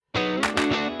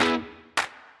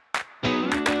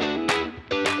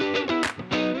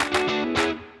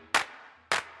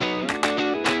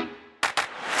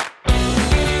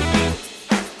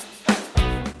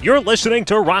You're listening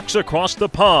to Rocks Across the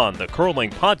Pond, the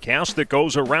curling podcast that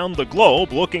goes around the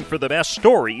globe looking for the best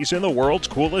stories in the world's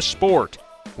coolest sport.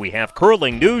 We have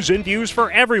curling news and views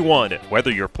for everyone,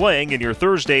 whether you're playing in your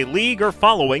Thursday league or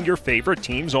following your favorite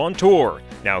teams on tour.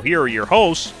 Now here are your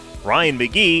hosts, Ryan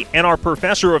McGee and our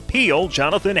Professor of Peel,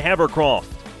 Jonathan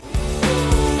Havercroft.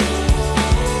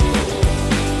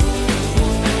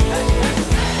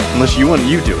 Unless you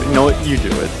do it. You know what? You do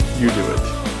it. You do it.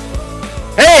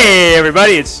 Hey,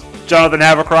 everybody, it's Jonathan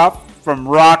Havercroft from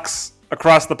Rocks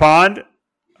Across the Pond.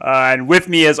 And with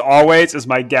me, as always, is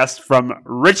my guest from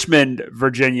Richmond,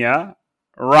 Virginia,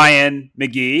 Ryan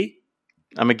McGee.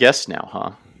 I'm a guest now,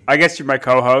 huh? I guess you're my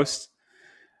co-host.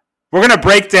 We're going to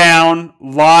break down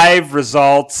live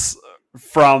results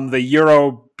from the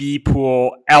Euro B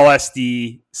Pool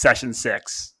LSD Session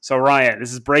 6. So, Ryan,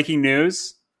 this is breaking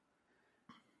news.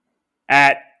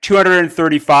 At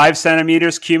 235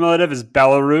 centimeters cumulative is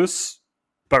Belarus,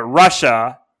 but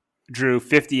Russia drew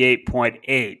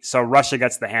 58.8. So Russia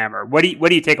gets the hammer. What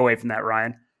do you take away from that,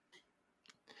 Ryan?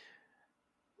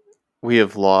 We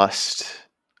have lost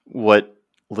what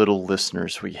little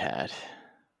listeners we had.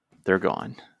 They're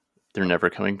gone. They're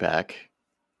never coming back.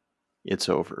 It's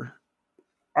over.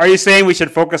 Are you saying we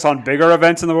should focus on bigger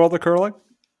events in the world of curling?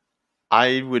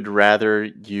 I would rather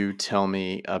you tell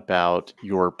me about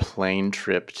your plane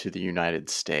trip to the United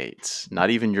States. Not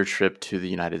even your trip to the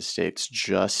United States,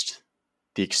 just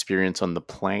the experience on the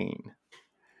plane.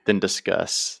 Then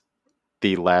discuss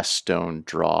the last stone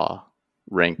draw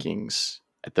rankings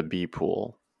at the B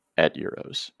pool at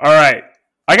Euros. All right.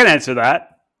 I can answer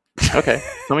that. Okay.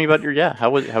 Tell me about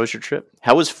how was your trip?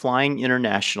 How was flying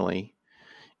internationally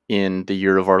in the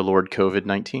year of our Lord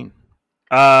COVID-19?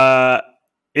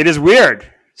 It is weird.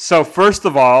 So first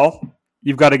of all,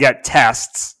 you've got to get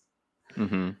tests.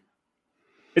 Mm-hmm.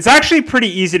 It's actually pretty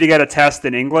easy to get a test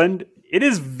in England. It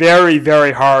is very,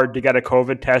 very hard to get a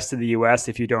COVID test in the US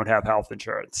if you don't have health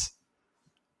insurance.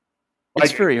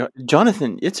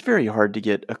 Jonathan, it's very hard to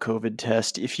get a COVID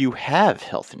test if you have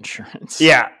health insurance.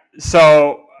 Yeah.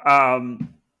 So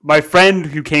my friend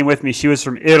who came with me, she was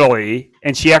from Italy,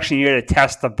 and she actually needed a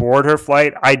test to board her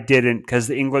flight. I didn't, because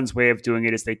England's way of doing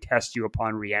it is they test you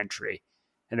upon re-entry.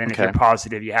 And then if you're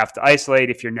positive, you have to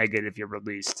isolate. If you're negative, you're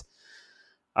released.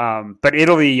 But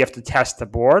Italy, you have to test to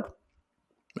board.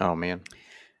 Oh, man.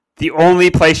 The only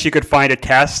place you could find a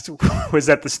test was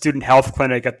at the student health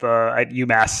clinic at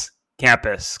UMass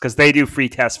campus, because they do free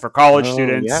tests for college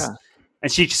students. Yeah.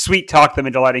 And she sweet-talked them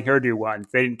into letting her do one.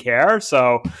 They didn't care,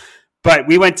 so... But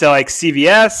we went to like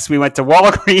CVS, we went to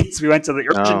Walgreens, we went to the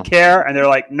urgent care, and they're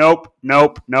like, nope.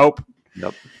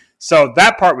 So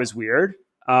that part was weird.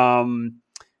 Part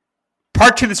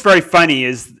two that's very funny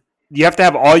is you have to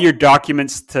have all your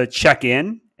documents to check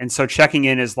in. And so checking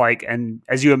in is like, and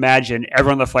as you imagine,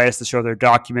 everyone on the flight has to show their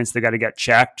documents. They got to get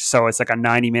checked. So it's like a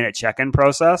 90-minute check-in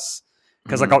process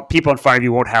because like people in front of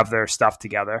you won't have their stuff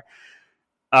together.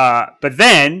 But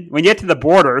then when you get to the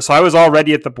border, so I was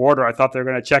already at the border. I thought they were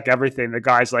going to check everything. The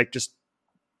guy's like, just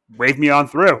wave me on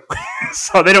through.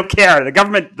 So they don't care. The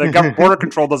government border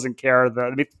control doesn't care.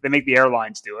 They make the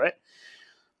airlines do it.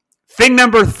 Thing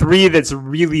number 3 that's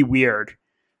really weird.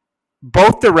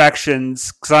 Both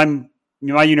directions, because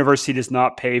my university does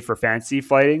not pay for fancy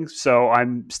flighting, so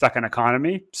I'm stuck in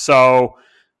economy. So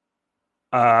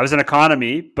I was in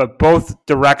economy, but both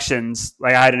directions,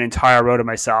 like I had an entire row to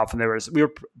myself, and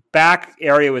back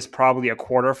area was probably a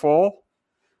quarter full,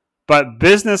 but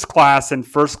business class and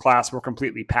first class were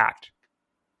completely packed.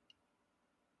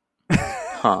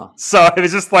 Huh. So it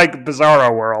was just like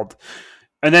bizarro world.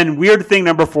 And then weird thing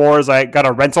number 4 is I got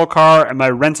a rental car, and my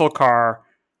rental car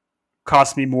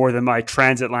cost me more than my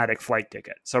transatlantic flight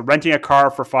ticket. So renting a car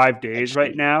for 5 days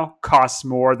right now costs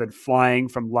more than flying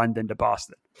from London to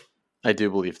Boston. I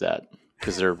do believe that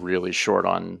because they're really short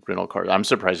on rental cars. I'm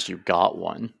surprised you got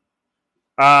one.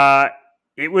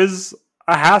 It was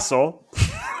a hassle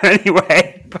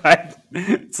anyway, but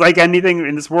it's like anything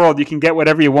in this world. You can get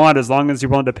whatever you want as long as you're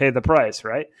willing to pay the price,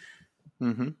 right?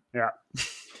 Mm-hmm. Yeah.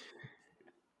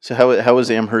 So how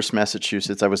was Amherst,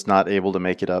 Massachusetts? I was not able to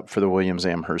make it up for the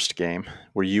Williams-Amherst game.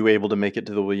 Were you able to make it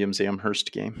to the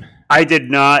Williams-Amherst game? I did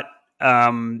not.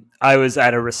 I was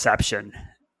at a reception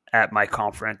at my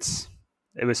conference.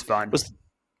 It was fun.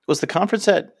 Was the conference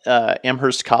at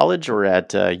Amherst College or at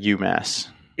UMass?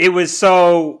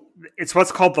 It's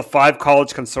what's called the 5 College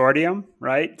Consortium,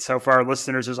 right? So for our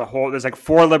listeners, there's like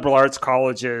 4 liberal arts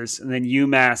colleges, and then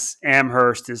UMass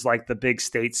Amherst is like the big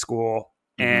state school.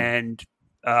 Mm-hmm. And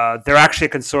they're actually a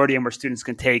consortium where students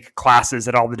can take classes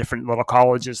at all the different little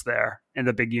colleges there and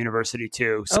the big university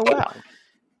too. So, oh, wow.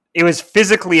 it was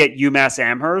physically at UMass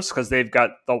Amherst because they've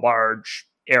got the large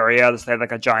area. They have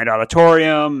like a giant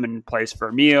auditorium and place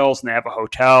for meals, and they have a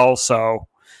hotel. So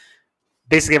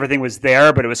basically everything was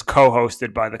there, but it was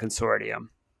co-hosted by the consortium.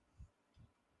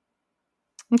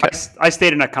 Okay. I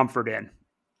stayed in a Comfort Inn.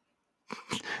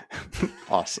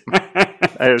 Awesome.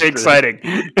 Exciting.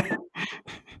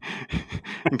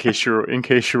 In case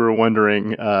you were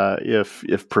wondering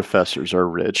if professors are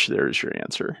rich, there's your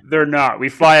answer. They're not. We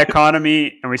fly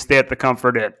economy and we stay at the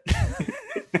Comfort Inn.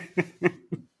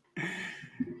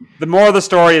 The moral of the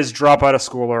story is drop out of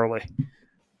school early.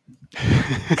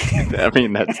 I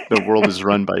mean, that's the world is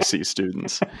run by C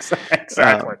students.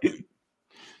 Exactly.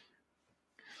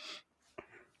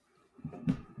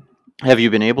 Have you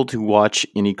been able to watch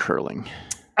any curling?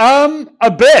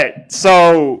 A bit.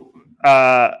 So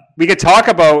we could talk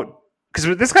about,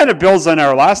 because this kind of builds on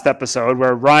our last episode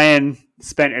where Ryan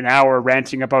spent an hour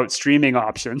ranting about streaming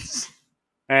options,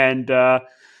 and yeah,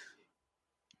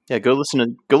 go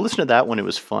listen to that one. It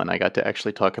was fun. I got to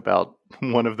actually talk about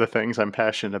one of the things I'm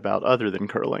passionate about other than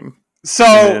curling. So,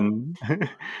 and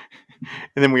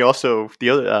then we also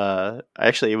I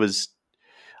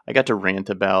got to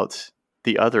rant about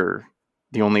the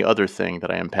only other thing that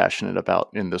I am passionate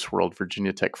about in this world,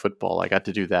 Virginia Tech football. I got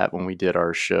to do that when we did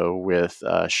our show with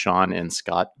Sean and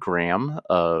Scott Graham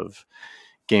of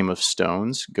Game of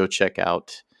Stones. Go check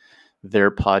out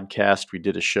their podcast. We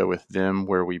did a show with them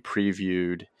where we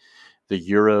previewed the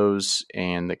Euros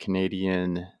and the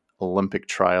Canadian Olympic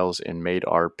trials and made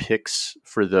our picks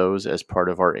for those as part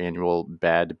of our annual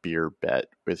bad beer bet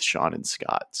with Sean and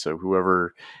Scott. So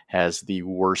whoever has the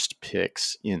worst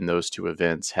picks in those two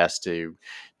events has to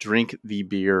drink the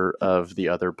beer of the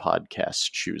other podcast's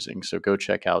choosing. So go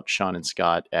check out Sean and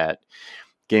Scott at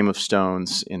Game of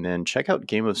Stones, and then check out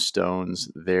Game of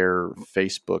Stones, their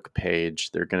Facebook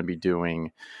page. They're going to be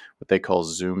doing what they call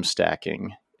Zoom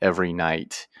stacking every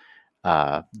night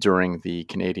during the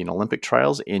Canadian Olympic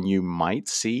trials, and you might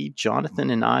see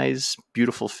Jonathan and I's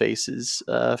beautiful faces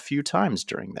a few times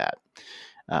during that.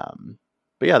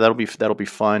 But yeah, that'll be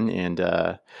fun,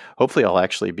 and hopefully I'll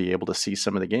actually be able to see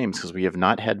some of the games because we have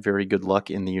not had very good luck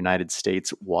in the United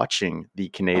States watching the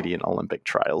Canadian Olympic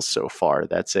trials so far.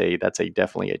 That's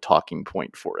definitely a talking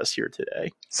point for us here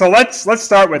today. So let's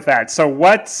start with that. So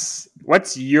what's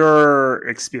your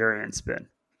experience been?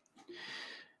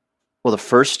 Well, the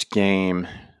first game,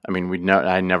 I mean,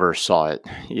 I never saw it.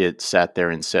 It sat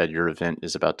there and said, your event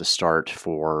is about to start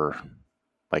for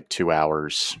like 2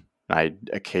 hours. I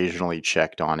occasionally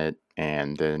checked on it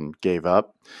and then gave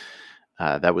up.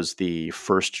 That was the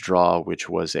first draw, which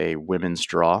was a women's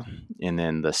draw. And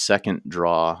then the second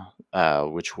draw,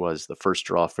 which was the first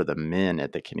draw for the men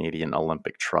at the Canadian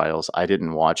Olympic trials. I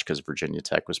didn't watch because Virginia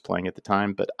Tech was playing at the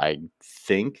time, but I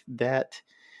think that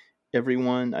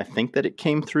it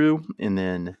came through. And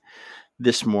then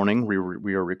this morning,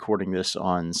 we are recording this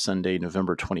on Sunday,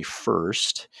 November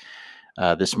 21st.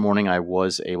 This morning, I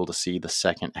was able to see the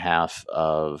second half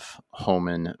of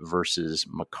Homan versus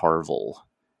McCarville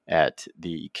at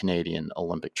the Canadian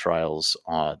Olympic trials,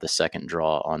 the second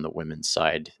draw on the women's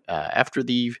side. After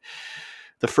the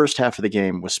first half of the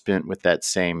game was spent with that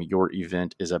same "your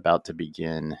event is about to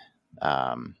begin"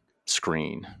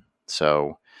 screen.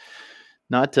 So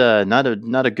not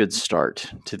a good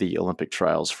start to the Olympic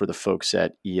trials for the folks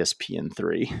at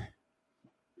ESPN3.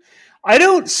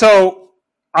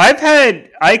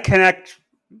 I connect,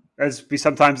 as we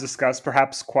sometimes discuss,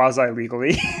 perhaps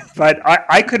quasi-legally, but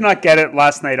I could not get it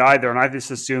last night either, and I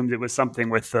just assumed it was something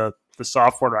with the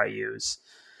software I use.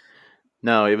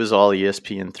 No, it was all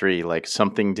ESPN3. Like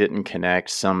something didn't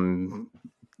connect. I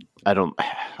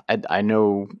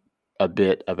know a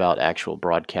bit about actual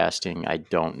broadcasting. I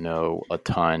don't know a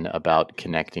ton about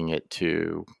connecting it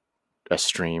to a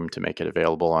stream to make it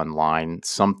available online.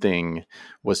 Something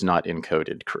was not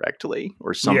encoded correctly,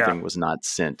 or something was not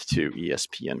sent to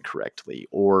ESPN correctly,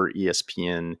 or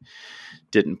ESPN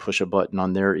didn't push a button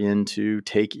on their end to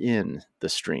take in the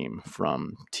stream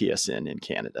from TSN in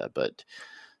Canada. But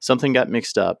something got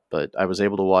mixed up. But I was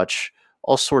able to watch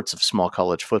all sorts of small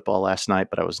college football last night,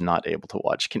 but I was not able to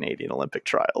watch Canadian Olympic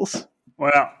trials.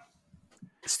 Well,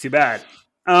 it's too bad.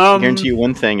 I guarantee you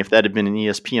one thing: if that had been an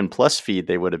ESPN Plus feed,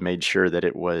 they would have made sure that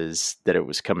it was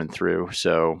coming through.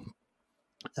 So,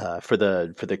 for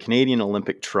the Canadian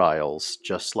Olympic trials,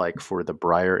 just like for the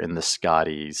Brier and the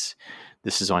Scotties,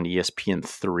 this is on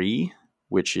ESPN3,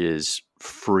 which is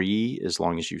free as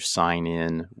long as you sign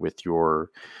in with your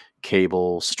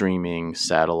cable streaming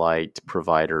satellite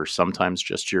provider, sometimes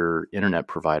just your internet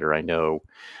provider. I know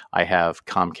I have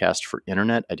Comcast for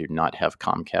internet. I do not have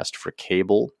Comcast for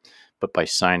cable, but by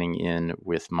signing in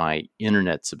with my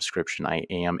internet subscription, I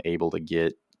am able to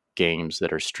get games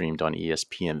that are streamed on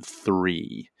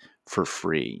ESPN3 for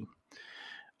free.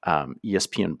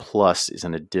 ESPN Plus is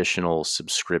an additional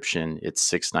subscription. It's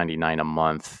 $6.99 a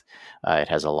month. It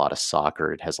has a lot of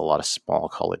soccer. It has a lot of small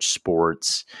college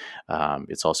sports.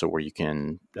 It's also where you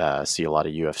can see a lot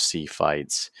of UFC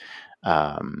fights.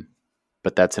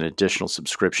 But that's an additional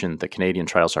subscription. The Canadian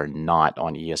trials are not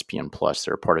on ESPN Plus.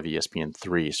 They're a part of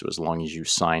ESPN3. So as long as you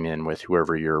sign in with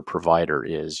whoever your provider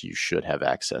is, you should have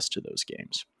access to those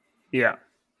games. Yeah.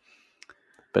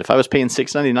 But if I was paying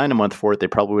 $6.99 a month for it, they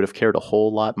probably would have cared a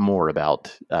whole lot more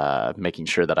about making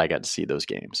sure that I got to see those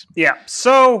games. Yeah.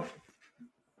 So,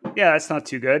 yeah, that's not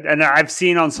too good. And I've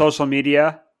seen on social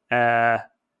media, at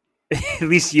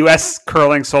least U.S.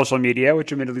 curling social media,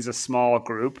 which admittedly is a small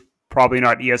group, probably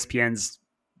not ESPN's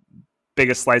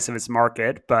biggest slice of its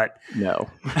market, but no,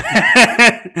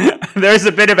 there's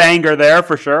a bit of anger there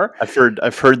for sure. I've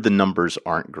heard the numbers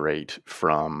aren't great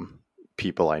from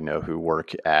people I know who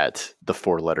work at the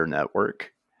 4-letter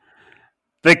network.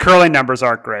 The curling numbers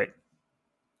aren't great.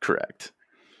 Correct.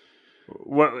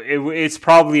 It's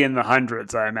probably in the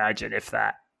hundreds, I imagine, if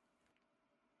that.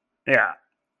 Yeah.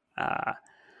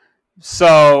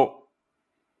 So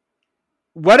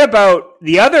what about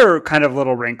the other kind of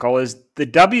little wrinkle is the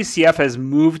WCF has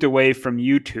moved away from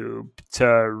YouTube to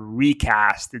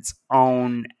recast its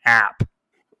own app.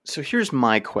 So here's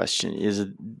my question: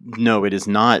 no, it is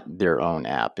not their own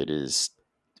app. It's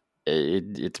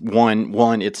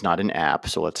one. It's not an app,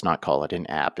 so let's not call it an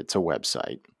app. It's a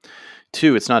website.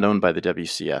 2, it's not owned by the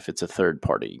WCF. It's a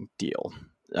third-party deal.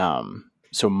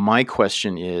 So my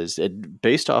question is,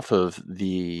 based off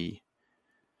the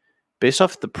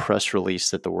press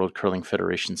release that the World Curling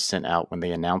Federation sent out when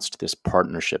they announced this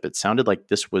partnership, it sounded like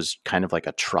this was kind of like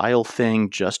a trial thing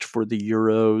just for the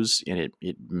Euros, and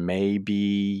it may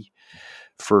be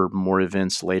for more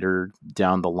events later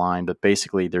down the line. But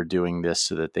basically, they're doing this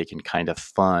so that they can kind of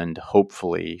fund,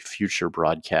 hopefully, future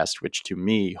broadcast, which to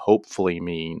me, hopefully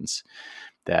means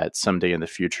that someday in the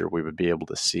future we would be able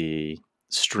to see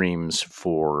streams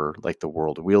for like the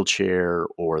World Wheelchair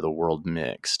or the World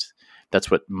Mixed.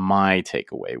 That's what my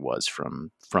takeaway was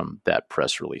from that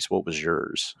press release. What was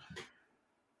yours?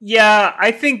 Yeah,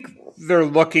 I think they're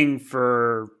looking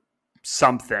for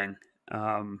something.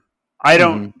 I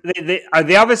don't. Mm-hmm.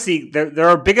 They obviously they're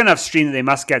a big enough stream that they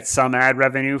must get some ad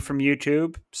revenue from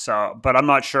YouTube. So, but I'm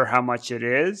not sure how much it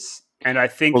is, and I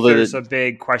think there's a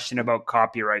big question about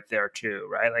copyright there too,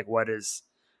 right? Like, what is?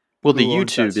 Well, the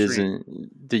YouTube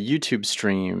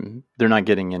stream. They're not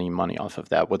getting any money off of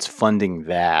that. What's funding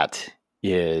that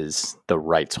is the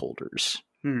rights holders.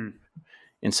 And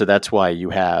so that's why you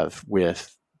have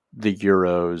with the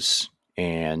Euros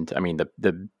and, I mean,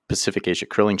 the Pacific Asia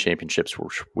Curling Championships,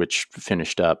 which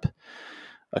finished up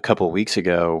a couple of weeks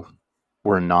ago,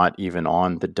 were not even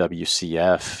on the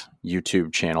WCF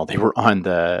YouTube channel. They were on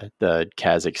the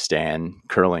Kazakhstan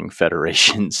Curling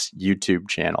Federation's YouTube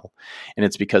channel. And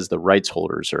it's because the rights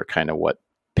holders are kind of what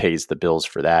pays the bills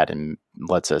for that and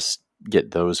lets us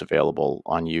get those available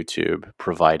on YouTube,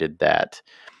 provided that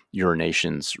your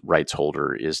nation's rights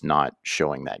holder is not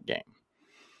showing that game.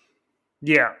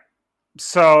 Yeah.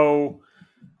 So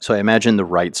I imagine the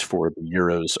rights for the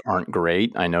Euros aren't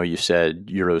great. I know you said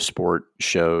Eurosport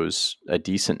shows a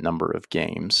decent number of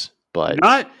games, but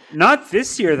not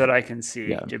this year that I can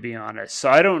see, to be honest. So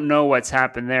I don't know what's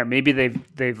happened there. Maybe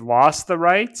they've lost the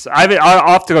rights. I'll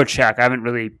have to go check. I haven't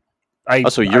really.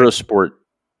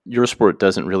 Eurosport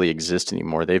doesn't really exist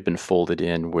anymore. They've been folded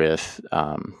in with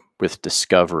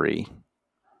Discovery,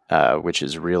 which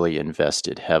is really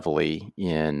invested heavily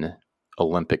in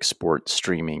Olympic sport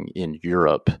streaming in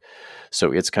Europe.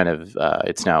 So it's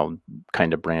it's now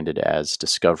kind of branded as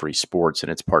Discovery Sports,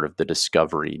 and it's part of the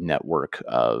Discovery network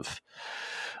of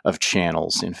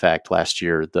channels. In fact, last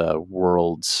year,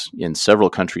 in several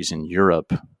countries in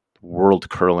Europe, World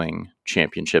Curling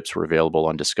Championships were available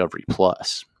on Discovery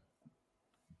Plus.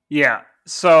 Yeah.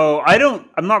 So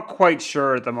I'm not quite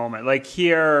sure at the moment. Like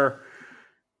here,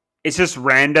 it's just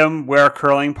random where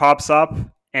curling pops up,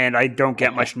 and I don't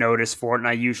get much notice for it, and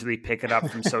I usually pick it up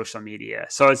from social media.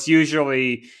 So it's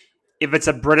usually, if it's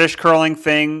a British curling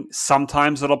thing,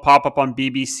 sometimes it'll pop up on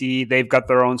BBC. They've got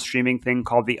their own streaming thing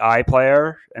called the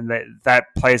iPlayer, and that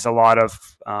plays a lot of,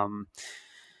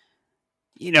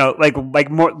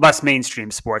 less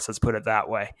mainstream sports, let's put it that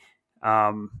way.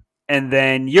 And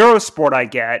then Eurosport I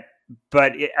get,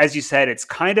 but as you said, it's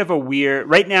kind of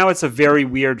right now it's a very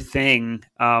weird thing.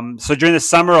 So during the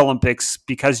Summer Olympics,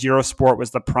 because Eurosport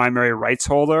was the primary rights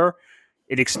holder,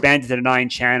 it expanded to 9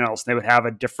 channels. They would have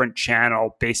a different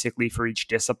channel basically for each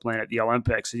discipline at the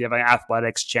Olympics. So you have an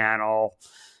athletics channel,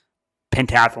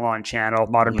 pentathlon channel,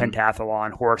 modern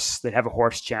pentathlon, horse. They have a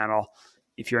horse channel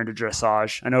if you're into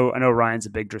dressage. I know Ryan's a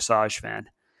big dressage fan.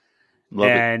 Love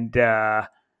it. And,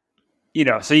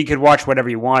 so you could watch whatever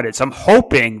you wanted. So I'm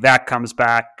hoping that comes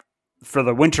back for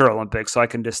the Winter Olympics so I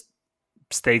can just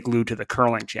stay glued to the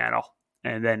curling channel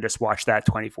and then just watch that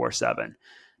 24/7.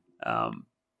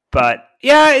 But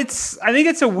yeah, I think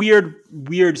it's a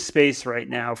weird space right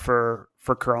now for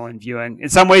curling viewing. In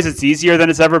some ways it's easier than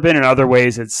it's ever been. In other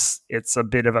ways it's a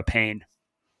bit of a pain.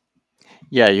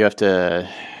 Yeah, you have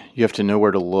to know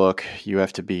where to look. You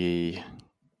have to be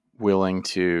willing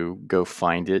to go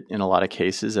find it in a lot of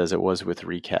cases, as it was with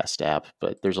Recast app.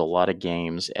 But there's a lot of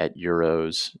games at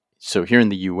Euros. So here in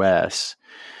the US,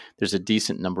 there's a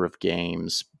decent number of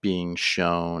games being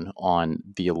shown on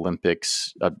the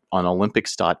Olympics, on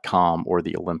Olympics.com or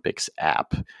the Olympics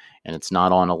app. And it's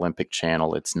not on Olympic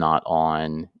Channel. It's not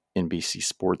on NBC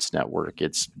Sports Network.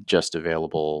 It's just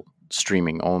available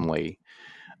streaming only.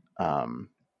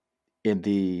 In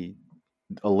the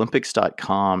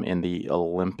Olympics.com and the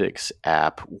Olympics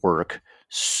app work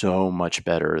so much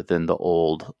better than the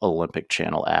old Olympic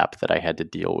Channel app that I had to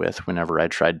deal with whenever I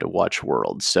tried to watch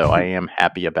Worlds. So I am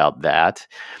happy about that.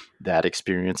 That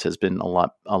experience has been a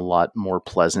lot more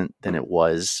pleasant than it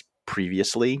was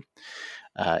previously.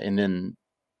 And then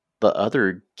the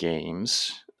other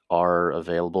games are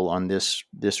available on this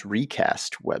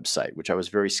Recast website, which I was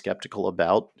very skeptical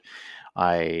about.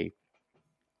 I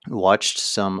watched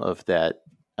some of that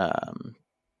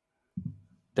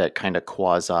kind of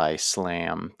quasi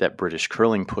slam that British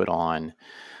Curling put on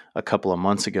a couple of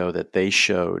months ago that they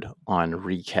showed on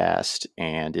Recast,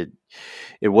 and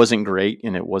it wasn't great,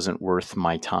 and it wasn't worth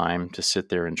my time to sit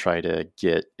there and try to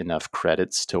get enough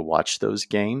credits to watch those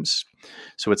games.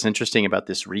 So what's interesting about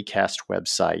this Recast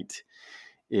website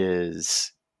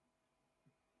is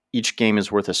each game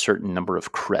is worth a certain number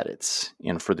of credits.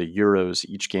 And for the Euros,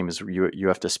 each game is you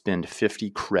have to spend 50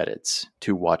 credits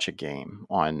to watch a game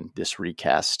on this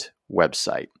Recast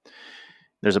website.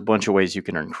 There's a bunch of ways you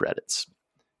can earn credits.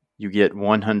 You get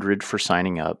 100 for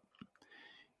signing up.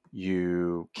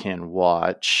 You can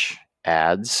watch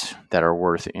ads that are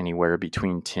worth anywhere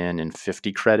between 10 and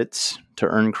 50 credits to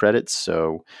earn credits.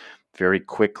 So very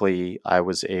quickly, I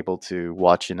was able to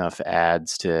watch enough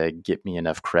ads to get me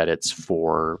enough credits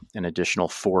for an additional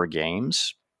 4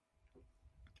 games.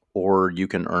 Or you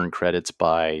can earn credits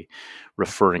by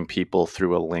referring people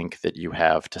through a link that you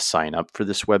have to sign up for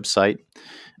this website.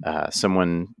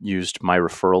 Someone used my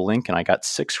referral link and I got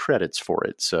 6 credits for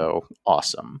it. So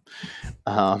awesome.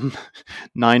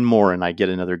 9 more and I get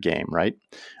another game, right?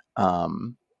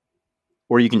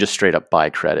 Or you can just straight up buy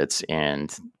credits,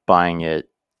 and buying it,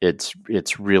 it's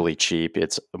really cheap.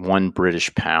 It's £1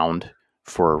 British pound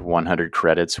for 100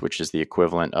 credits, which is the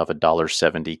equivalent of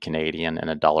 $1.70 Canadian and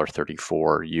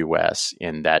 $1.34 US.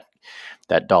 And that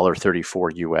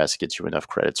 $1.34 US gets you enough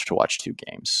credits to watch 2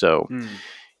 games. So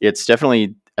it's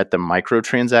definitely at the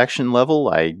microtransaction level.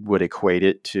 I would equate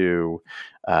it to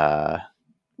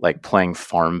like playing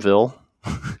Farmville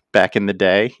back in the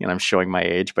day. And I'm showing my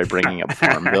age by bringing up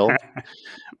Farmville,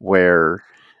 where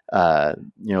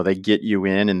they get you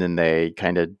in and then they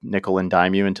kind of nickel and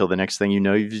dime you until the next thing you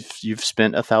know, you've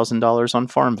spent $1,000 on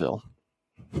Farmville.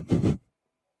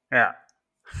 Yeah.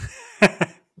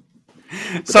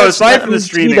 So aside from the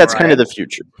streaming, to me, that's kind of the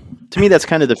future. To me, that's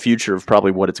kind of the future of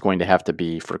probably what it's going to have to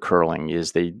be for curling.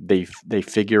 Is they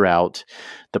figure out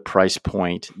the price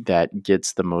point that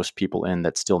gets the most people in,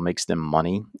 that still makes them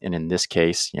money. And in this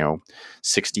case,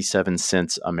 67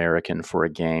 cents American for a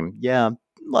game. Yeah.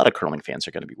 A lot of curling fans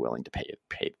are going to be willing to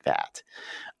pay that.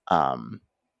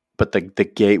 But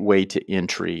the gateway to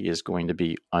entry is going to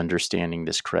be understanding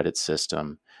this credit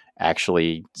system,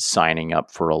 actually signing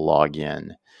up for a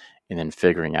login, and then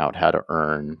figuring out how to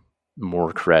earn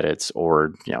more credits,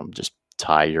 or just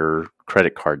tie your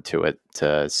credit card to it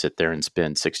to sit there and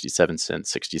spend 67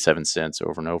 cents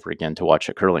over and over again to watch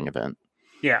a curling event.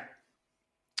 Yeah.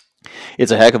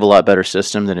 It's a heck of a lot better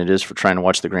system than it is for trying to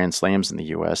watch the Grand Slams in the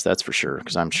U.S., that's for sure,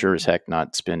 because I'm sure as heck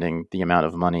not spending the amount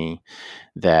of money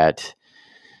that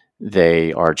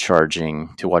they are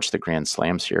charging to watch the Grand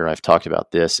Slams here. I've talked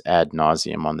about this ad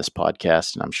nauseum on this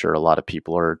podcast, and I'm sure a lot of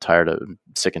people are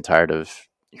sick and tired of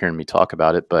hearing me talk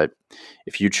about it. But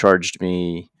if you charged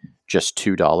me just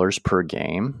 $2 per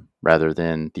game rather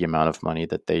than the amount of money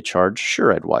that they charge,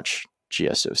 sure, I'd watch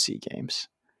GSOC games.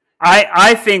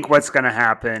 I think what's going to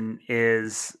happen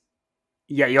is,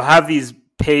 you'll have these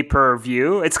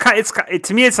pay-per-view.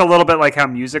 To me, it's a little bit like how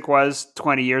music was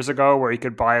 20 years ago, where you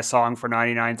could buy a song for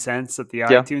 99 cents at the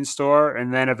iTunes store,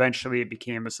 and then eventually it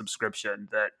became a subscription.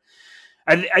 That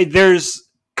there's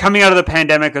coming out of the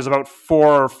pandemic, there's about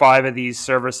 4 or 5 of these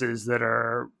services that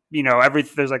are,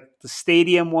 there's like the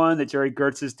Stadium one that Jerry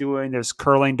Gertz is doing. There's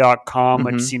curling.com,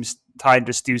 which seems tied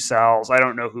to Stu Sells. I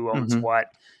don't know who owns what.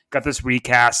 Got this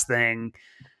recast thing.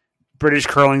 British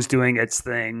Curling's doing its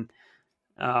thing.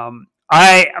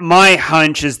 My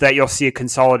hunch is that you'll see a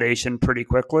consolidation pretty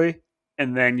quickly,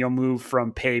 and then you'll move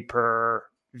from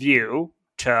pay-per-view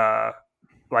to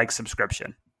like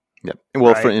subscription. Yep.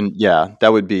 Well, right?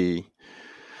 That would be.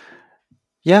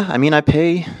 Yeah, I mean, I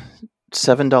pay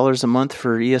 $7 a month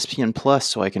for ESPN Plus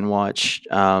so I can watch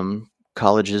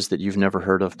colleges that you've never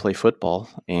heard of play football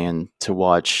and to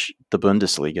watch the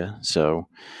Bundesliga. So,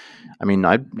 I mean,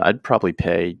 I'd probably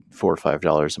pay $4 or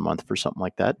 $5 a month for something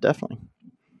like that. Definitely.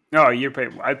 No,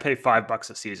 I'd pay $5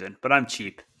 a season, but I'm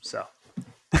cheap, so.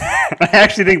 I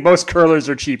actually think most curlers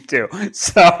are cheap too.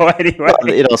 So anyway, well,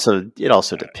 it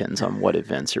also depends on what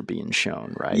events are being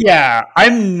shown, right? Yeah,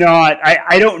 I'm not.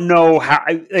 I don't know how.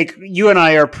 Like you and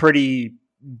I are pretty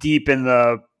deep in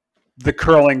the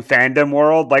curling fandom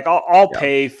world. Like I'll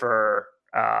pay for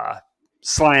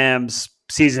slams,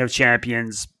 season of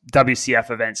champions,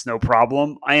 WCF events, no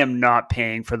problem. I am not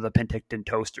paying for the Penticton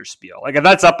Toaster spiel. Like if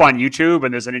that's up on YouTube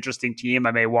and there's an interesting team,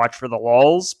 I may watch for the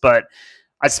lulz, but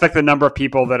I expect the number of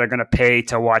people that are going to pay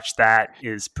to watch that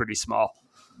is pretty small.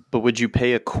 But would you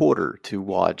pay $0.25 to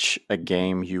watch a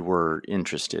game you were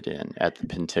interested in at the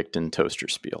Penticton Toaster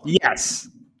Spiel? Yes.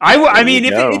 I mean,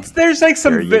 if there's like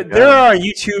there are on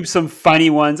YouTube some funny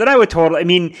ones, and I would totally, I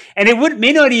mean, and it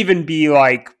may not even be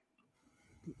like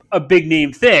a big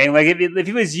name thing. Like if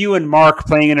it was you and Mark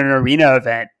playing in an arena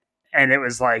event and it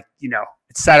was like,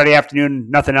 it's Saturday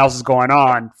afternoon, nothing else is going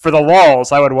on, for the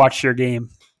lulz, I would watch your game.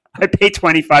 I pay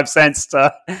 25 cents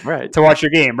to watch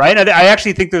your game, right? I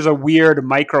actually think there's a weird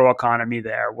micro economy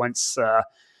there once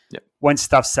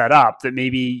stuff's set up, that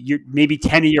maybe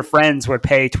 10 of your friends would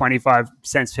pay 25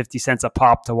 cents, 50 cents a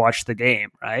pop to watch the game,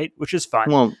 right? Which is fun.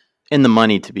 Well, and the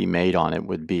money to be made on it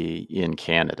would be in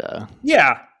Canada.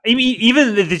 Yeah. I mean,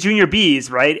 even the junior Bs,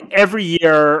 right? Every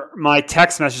year, my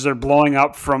text messages are blowing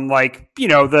up from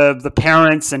the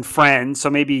parents and friends. So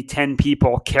maybe 10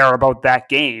 people care about that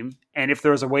game. And if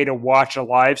there was a way to watch a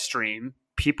live stream,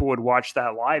 people would watch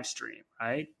that live stream,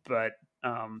 right? But,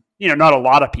 not a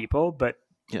lot of people, but,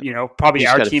 probably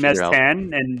our team has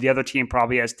 10 and the other team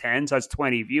probably has 10. So that's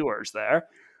 20 viewers there.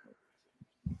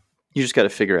 You just got to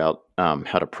figure out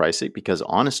how to price it, because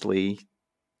honestly,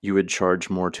 you would charge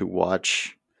more to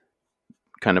watch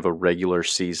kind of a regular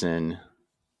season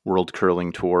World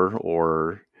Curling Tour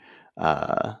or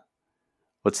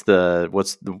what's the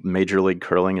Major League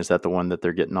Curling? Is that the one that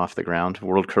they're getting off the ground?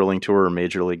 World Curling Tour or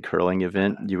Major League Curling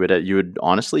event? You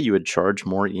would charge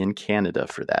more in Canada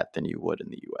for that than you would in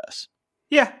the US.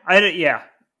 Yeah,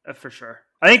 for sure.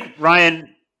 I think,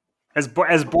 Ryan, as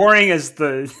boring as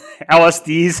the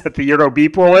LSDs at the Euro B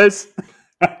pool is,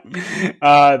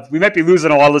 we might be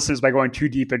losing a lot of listeners by going too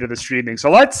deep into the streaming.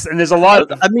 So there's a lot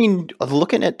of, I mean,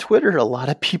 looking at Twitter, a lot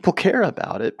of people care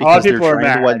about it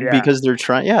because they're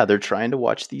trying to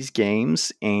watch these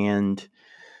games, and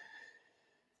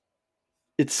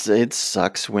it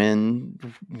sucks when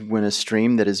a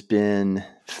stream that has been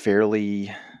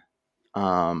fairly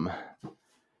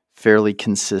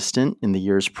consistent in the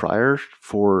years prior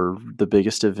for the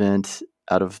biggest event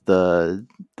out of the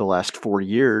last 4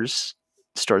 years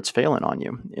starts failing on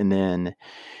you. And then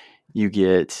you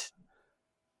get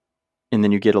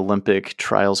Olympic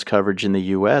trials coverage in the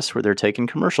US where they're taking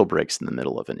commercial breaks in the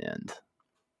middle of an end.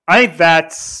 I think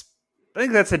that's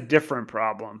a different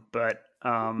problem, but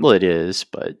well, it is,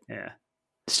 but yeah.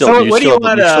 Still, you still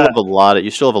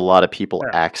have a lot of people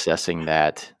accessing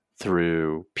that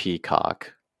through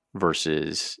Peacock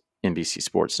versus NBC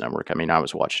Sports Network. I mean, I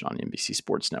was watching on NBC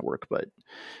Sports Network, but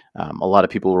a lot of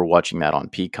people were watching that on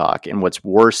Peacock. And what's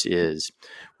worse is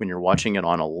when you're watching it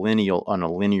on a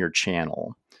linear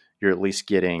channel, you're at least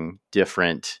getting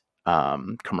different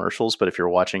commercials. But if you're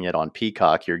watching it on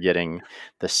Peacock, you're getting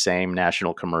the same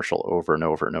national commercial over and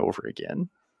over and over again.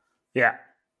 Yeah.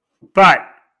 But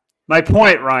my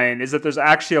point, Ryan, is that there's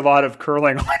actually a lot of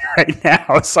curling on right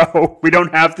now. So we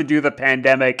don't have to do the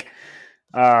pandemic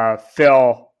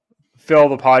fill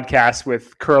the podcast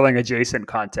with curling adjacent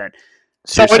content.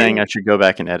 So you're saying I should go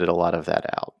back and edit a lot of that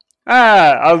out?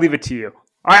 I'll leave it to you.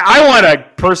 I want to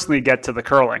personally get to the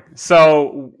curling.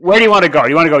 So where do you want to go? Do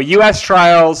you want to go U.S.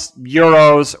 trials,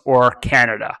 Euros, or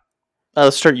Canada?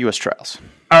 Let's start U.S. trials.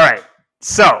 All right.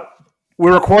 So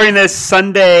we're recording this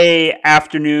Sunday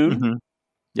afternoon, Mm-hmm.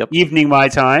 Yep. evening my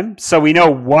time. So we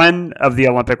know one of the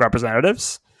Olympic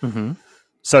representatives. Mm-hmm.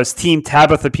 So it's Team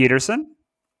Tabitha Peterson,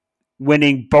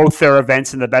 winning both their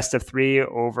events in the best of three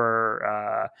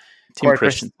over Team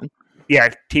Christensen.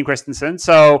 Team Christensen.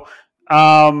 So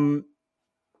I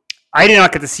did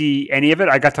not get to see any of it.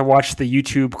 I got to watch the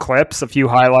YouTube clips, a few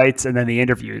highlights, and then the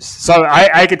interviews. So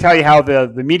I could tell you how the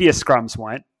media scrums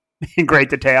went in great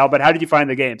detail. But how did you find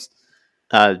the games?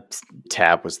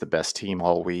 Tab was the best team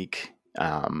all week.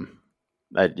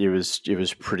 It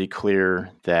was pretty clear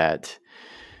that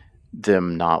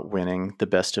them not winning the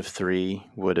best of three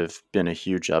would have been a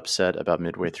huge upset about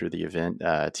midway through the event.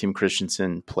 Team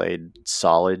Christensen played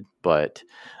solid, but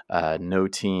no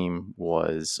team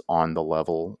was on the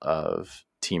level of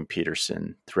Team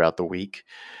Peterson throughout the week.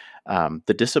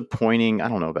 The disappointing, I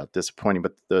don't know about disappointing,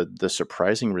 but the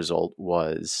surprising result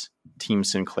was Team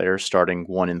Sinclair starting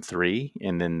 1-3,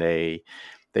 and then they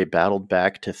battled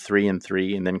back to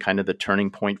 3-3, and then kind of the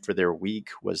turning point for their week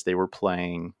was they were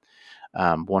playing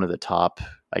one of the top,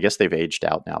 I guess they've aged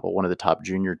out now, but one of the top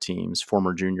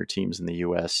former junior teams in the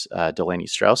U.S., Delaney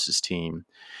Strauss's team.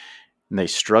 And they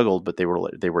struggled, but they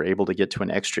were able to get to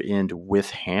an extra end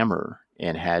with hammer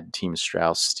and had Team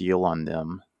Strauss steal on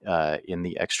them in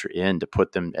the extra end to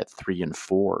put them at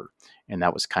 3-4. And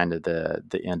that was kind of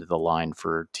the end of the line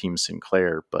for Team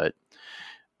Sinclair. But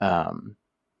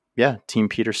Team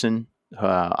Peterson,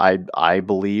 I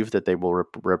believe that they will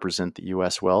represent the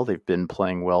U.S. well. They've been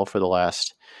playing well for the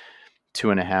last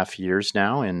 2.5 years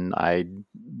now, and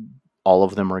all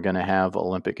of them are going to have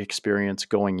Olympic experience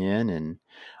going in, and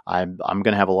I'm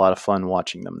going to have a lot of fun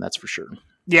watching them. That's for sure.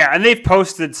 Yeah, and they've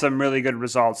posted some really good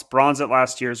results. Bronze at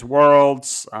last year's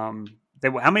Worlds. How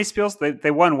many spiels?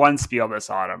 They won one spiel this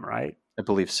autumn, right? I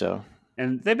believe so.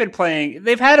 And they've been playing.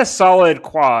 They've had a solid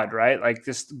quad, right? Like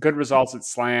just good results at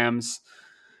slams.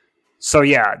 So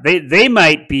yeah, they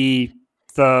might be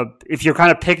if you're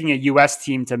kind of picking a U.S.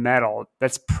 team to medal,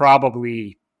 that's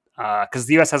probably because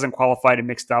the U.S. hasn't qualified in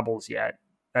mixed doubles yet.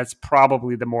 That's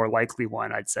probably the more likely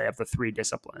one, I'd say, of the three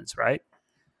disciplines, right?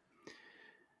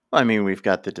 I mean, we've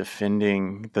got the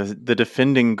defending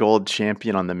gold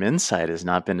champion on the men's side has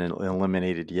not been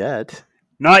eliminated yet.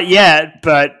 Not yet,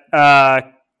 but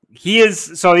he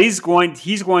is. So he's going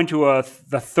to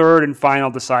the third and final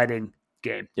deciding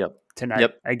game.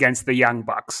 Tonight against the Young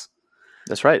Bucks.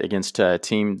 That's right, against the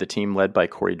team led by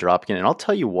Corey Dropkin. And I'll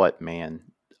tell you what, man,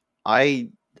 I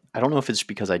don't know if it's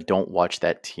because I don't watch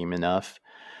that team enough,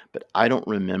 but I don't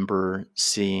remember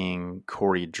seeing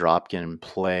Corey Dropkin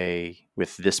play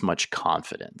with this much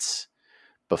confidence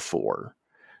before.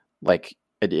 Like,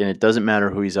 and it doesn't matter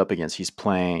who he's up against. He's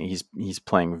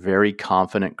playing very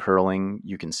confident curling.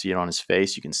 You can see it on his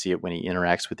face. You can see it when he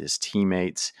interacts with his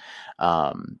teammates.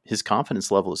 His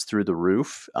confidence level is through the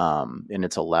roof, and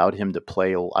it's allowed him to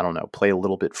play a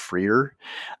little bit freer.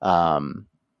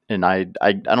 And I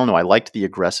don't know. I liked the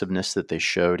aggressiveness that they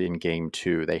showed in game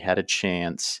 2. They had a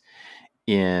chance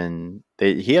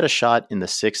he had a shot in the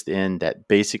 6th end that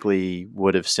basically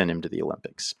would have sent him to the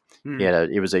Olympics.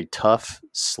 It was a tough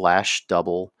slash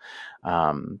double.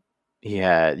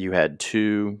 You had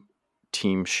 2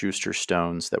 Team Schuster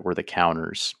stones that were the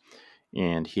counters,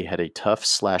 and he had a tough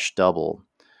slash double.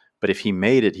 But if he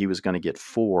made it, he was going to get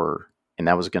 4, and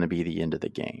that was going to be the end of the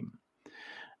game.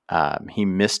 He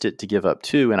missed it to give up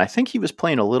 2, and I think he was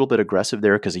playing a little bit aggressive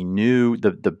there because he knew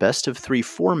the best of 3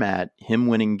 format, him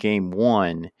winning game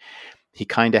 1, he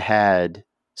kind of had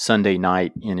Sunday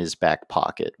night in his back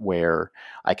pocket where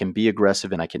I can be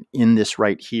aggressive and I can end this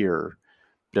right here.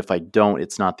 But if I don't,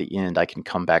 it's not the end. I can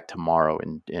come back tomorrow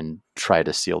and try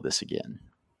to seal this again.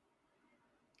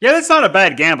 Yeah, that's not a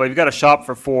bad gamble. You've got a shot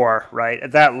for 4, right?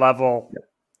 At that level,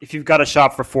 if you've got a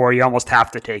shot for 4, you almost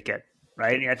have to take it,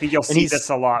 right? And I think you'll see this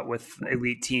a lot with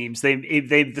elite teams.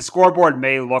 The scoreboard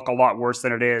may look a lot worse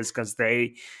than it is because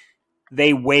they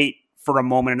wait for a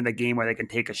moment in the game where they can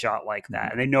take a shot like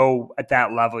that. And they know at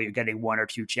that level you're getting 1 or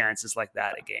 2 chances like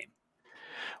that a game.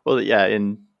 Well, yeah,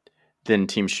 and then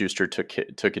Team Schuster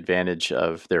took advantage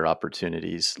of their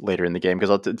opportunities later in the game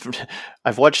because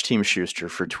I've watched Team Schuster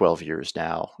for 12 years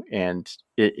now, and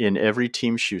in every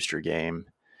Team Schuster game,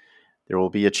 there will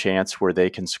be a chance where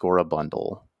they can score a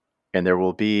bundle, and there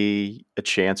will be a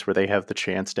chance where they have the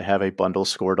chance to have a bundle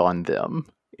scored on them.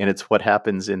 And it's what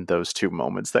happens in those 2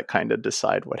 moments that kind of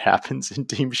decide what happens in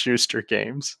Team Schuster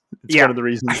games. It's one of the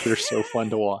reasons they're so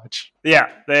fun to watch. Yeah,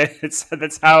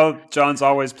 that's how John's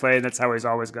always played. That's how he's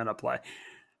always going to play,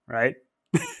 right?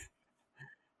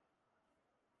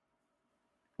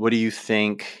 What do you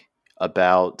think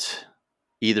about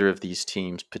either of these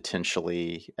teams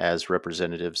potentially as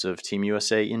representatives of Team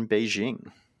USA in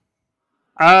Beijing?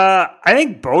 I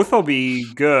think both will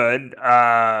be good.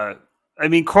 I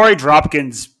mean, Corey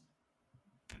Dropkins,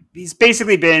 he's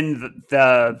basically been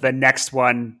the next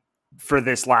one for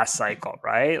this last cycle,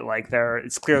 right? Like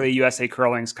it's clearly USA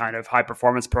Curling's kind of high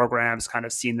performance programs, kind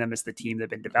of seen them as the team they've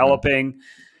been developing.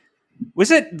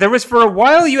 There was for a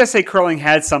while USA Curling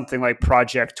had something like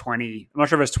Project 20. I'm not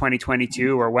sure if it was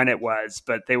 2022 or when it was,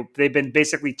 but they've been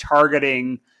basically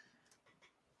targeting,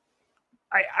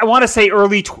 I want to say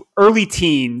early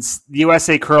teens. The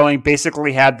USA Curling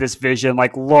basically had this vision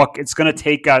like, look, it's going to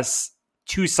take us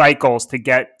 2 cycles to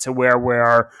get to where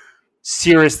we're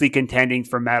seriously contending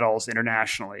for medals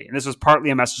internationally. And this was partly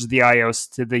a message to the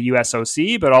IOC, to the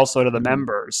USOC, but also to the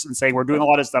members, and saying we're doing a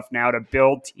lot of stuff now to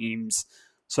build teams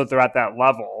so that they're at that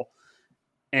level.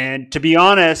 And to be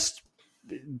honest,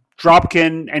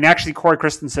 Dropkin and actually Corey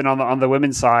Christensen on the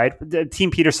women's side, Team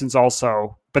Peterson's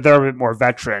also, but they're a bit more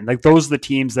veteran. Like those are the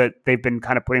teams that they've been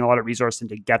kind of putting a lot of resource in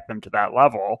to get them to that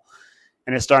level,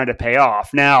 and it's starting to pay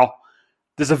off. Now,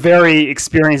 there's a very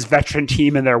experienced veteran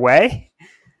team in their way.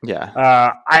 Yeah.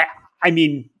 I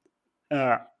mean,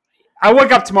 I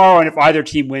wake up tomorrow, and if either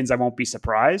team wins, I won't be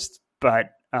surprised.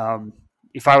 But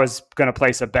if I was going to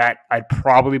place a bet, I'd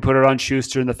probably put it on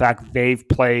Schuster in the fact that they've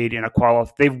played in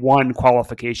they've won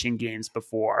qualification games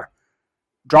before.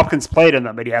 Dropkins played in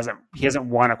them, but he hasn't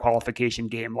won a qualification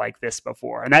game like this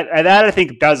before, and that I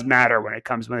think does matter when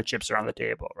the chips are on the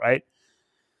table, right?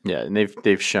 Yeah, and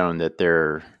they've shown that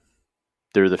they're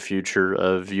the future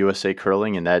of USA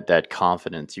Curling, and that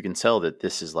confidence, you can tell that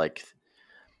this is like,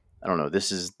 I don't know,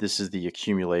 this is the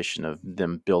accumulation of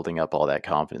them building up all that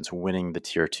confidence, winning the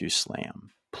Tier 2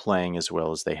 Slam, playing as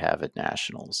well as they have at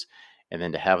Nationals, and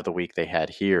then to have the week they had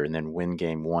here and then win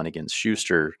Game 1 against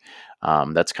Schuster.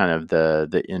 That's kind of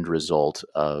the end result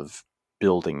of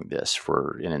building this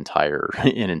for an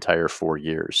entire 4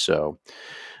 years. So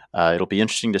it'll be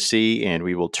interesting to see, and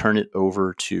we will turn it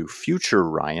over to future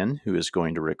Ryan, who is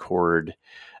going to record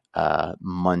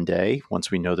Monday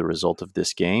once we know the result of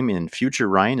this game. And future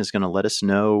Ryan is going to let us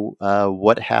know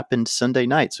what happened Sunday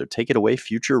night. So take it away,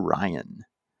 future Ryan.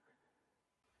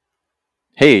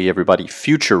 Hey, everybody.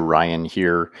 Future Ryan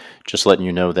here. Just letting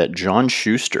you know that John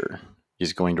Schuster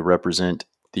is going to represent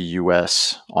the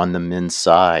U.S. on the men's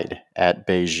side at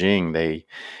Beijing. They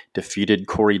defeated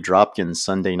Corey Dropkin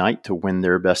Sunday night to win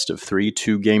their best of 3,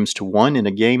 2-1, in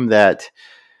a game that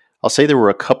I'll say there were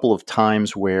a couple of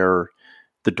times where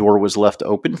the door was left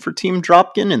open for Team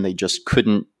Dropkin and they just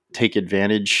couldn't take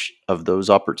advantage of those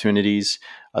opportunities.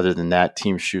 Other than that,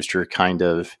 Team Schuster kind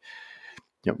of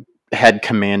had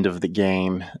command of the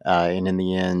game, and in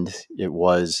the end, it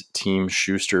was Team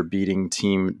Schuster beating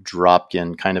Team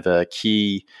Dropkin, kind of a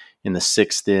key in the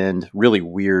 6th end, really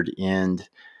weird end.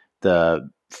 The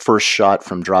first shot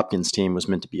from Dropkin's team was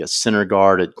meant to be a center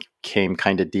guard. It came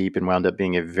kind of deep and wound up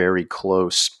being a very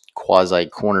close quasi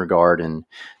corner guard, and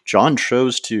John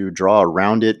chose to draw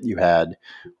around it. You had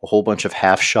a whole bunch of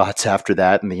half shots after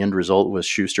that, and the end result was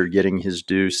Schuster getting his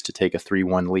deuce to take a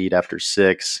 3-1 lead after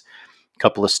 6.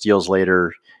 Couple of steals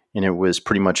later, and it was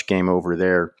pretty much game over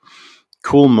there.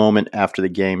 Cool moment after the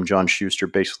game. John Schuster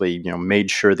basically,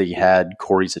 made sure that he had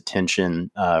Corey's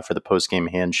attention for the post-game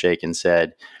handshake and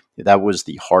said that was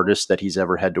the hardest that he's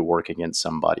ever had to work against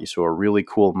somebody. So a really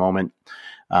cool moment.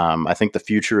 I think the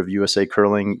future of USA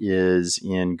Curling is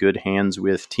in good hands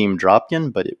with Team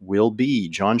Dropkin, but it will be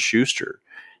John Schuster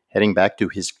heading back to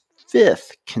his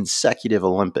 5th consecutive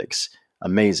Olympics.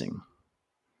 Amazing.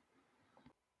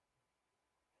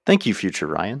 Thank you, future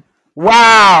Ryan.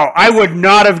 Wow, I would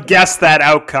not have guessed that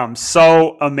outcome.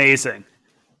 So amazing.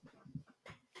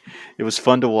 It was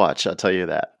fun to watch, I'll tell you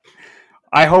that.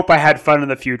 I hope I had fun in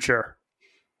the future.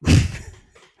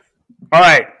 All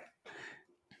right.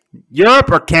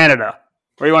 Europe or Canada?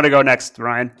 Where do you want to go next,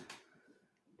 Ryan?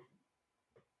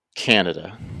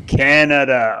 Canada.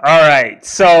 All right.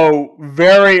 So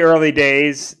very early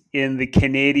days in the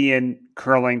Canadian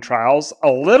curling trials.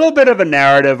 A little bit of a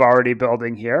narrative already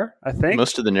building here, I think.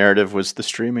 Most of the narrative was the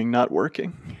streaming not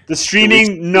working. The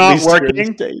streaming not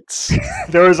working.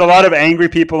 There was a lot of angry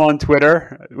people on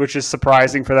Twitter, which is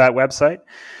surprising for that website.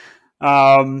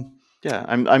 Yeah,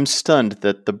 I'm stunned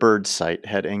that the Bird site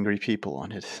had angry people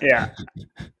on it. Yeah.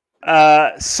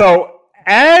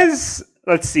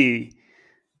 Let's see.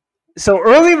 So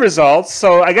early results.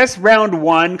 So I guess round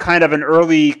 1, kind of an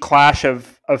early clash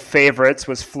of favorites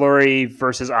was Fleury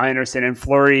versus Einarson, and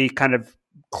Fleury kind of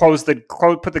put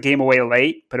the game away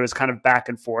late, but it was kind of back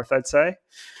and forth, I'd say.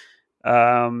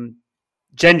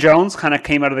 Jen Jones kind of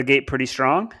came out of the gate pretty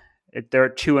strong, They're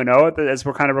at 2-0 as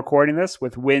we're kind of recording this,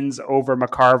 with wins over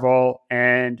McCarville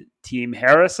and Team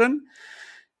Harrison.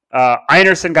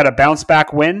 Einarson got a bounce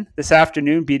back win this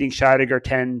afternoon, beating Scheidegger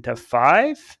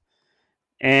 10-5.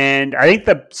 And I think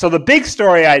the big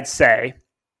story, I'd say,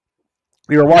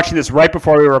 we were watching this right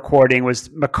before we were recording, was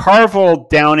McCarville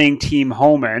downing Team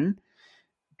Homan,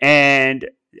 and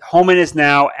Homan is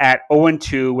now at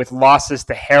 0-2 with losses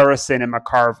to Harrison and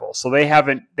McCarville. So they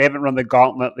haven't run the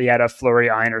gauntlet yet of Fleury,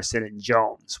 Einarson, and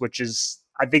Jones, which is,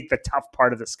 I think, the tough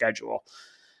part of the schedule.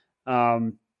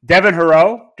 Devin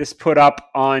Hero just put up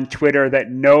on Twitter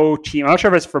that no team, I'm not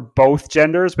sure if it's for both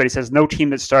genders, but he says no team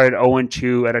that started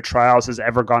 0-2 at a trials has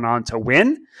ever gone on to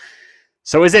win.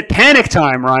 So is it panic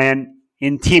time, Ryan,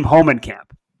 in Team Homan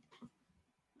camp?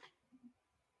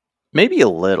 Maybe a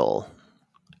little,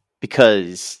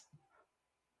 because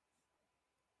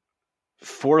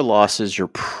 4 losses, you're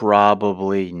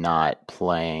probably not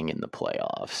playing in the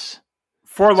playoffs.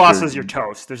 4 losses, you're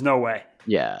toast. There's no way.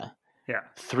 Yeah. Yeah.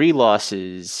 3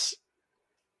 losses,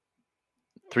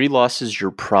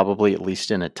 you're probably at least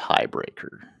in a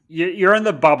tiebreaker. You're in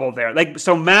the bubble there.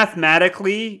 So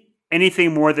mathematically,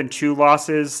 anything more than 2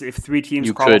 losses, if 3 teams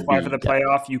qualify for the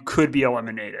playoff, you could be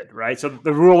eliminated, right? So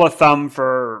the rule of thumb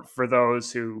for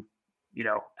those who,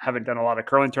 haven't done a lot of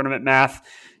curling tournament math,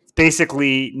 it's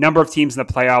basically number of teams in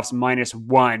the playoffs minus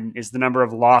 1 is the number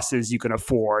of losses you can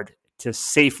afford to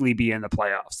safely be in the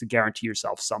playoffs, to guarantee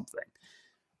yourself something.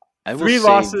 3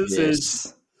 losses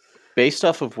is, based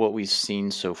off of what we've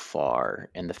seen so far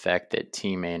and the fact that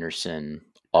Team Anderson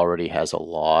already has a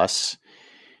loss,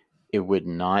 it would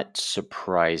not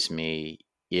surprise me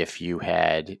if you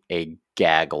had a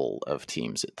gaggle of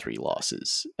teams at 3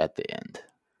 losses at the end.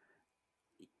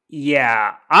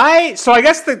 Yeah. I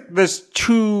guess there's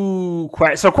 2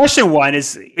 questions. So question 1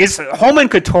 is Homan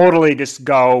could totally just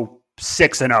go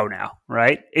 6-0 now,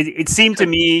 right? It seemed to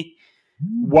me,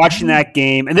 watching that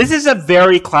game, and this is a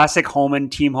very classic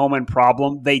Team Homan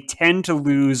problem. They tend to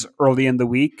lose early in the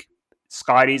week.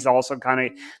 Scotty's also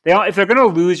if they're going to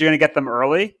lose, you're going to get them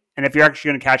early. And if you're actually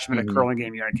going to catch them in a curling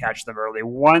game, you're going to catch them early.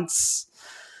 Once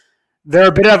they're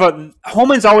a bit of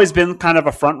Homan's always been kind of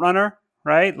a front runner,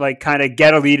 right? Like kind of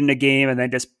get a lead in the game and then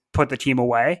just put the team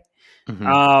away.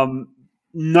 Mm-hmm.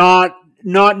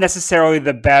 Not necessarily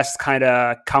the best kind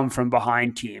of come from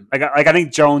behind team. Like I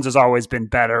think Jones has always been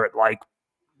better at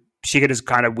she could just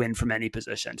kind of win from any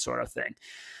position sort of thing.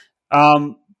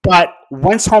 But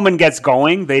once Homan gets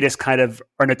going, they just kind of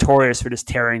are notorious for just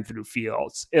tearing through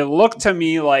fields. It looked to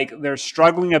me like they're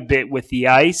struggling a bit with the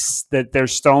ice, that their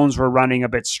stones were running a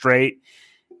bit straight.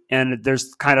 And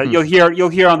there's kind of, you'll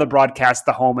hear on the broadcast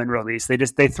the Homan release.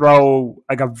 They throw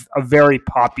like a very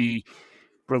poppy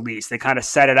release. They kind of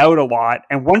set it out a lot.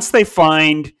 And once they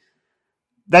find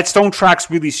that stone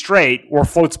tracks really straight or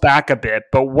floats back a bit,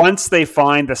 but once they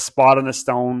find the spot on the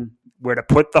stone where to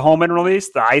put the Homan release,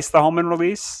 the Homan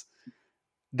release,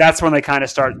 that's when they kind of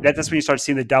start. That's when you start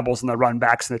seeing the doubles and the run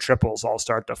backs and the triples all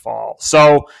start to fall.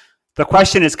 So the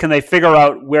question is, can they figure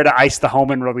out where to ice the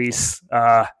Homan release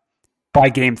by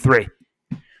game 3?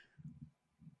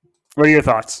 What are your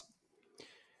thoughts?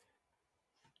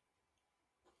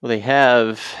 Well, they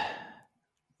have,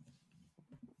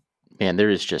 man,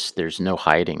 there's no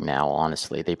hiding now,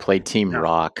 honestly. They played Team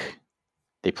Rock.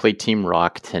 They played Team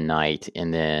Rock tonight,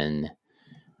 and then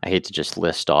I hate to just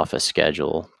list off a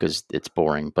schedule because it's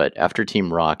boring, but after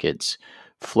Team Rock, it's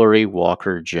Fleury,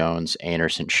 Walker, Jones,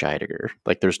 Anderson, Scheidegger.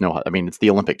 It's the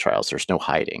Olympic trials. There's no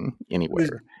hiding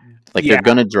anywhere.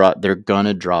 They're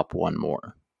gonna drop one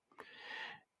more.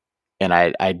 And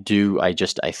I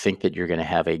think that you're going to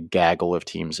have a gaggle of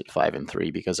teams at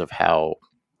 5-3 because of how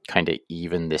kind of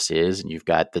even this is. And you've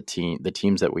got the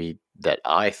teams that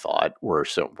I thought were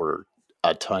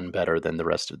a ton better than the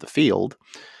rest of the field.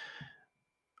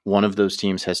 One of those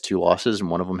teams has 2 losses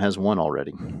and one of them has 1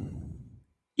 already.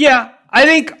 Yeah,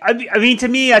 to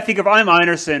me, I think if I'm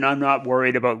Einarson, I'm not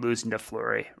worried about losing to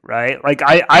Fleury, right? Like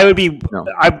I would be, no.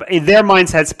 In their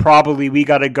mindsets, probably we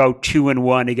got to go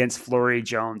 2-1 against Fleury,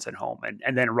 Jones, and Homan,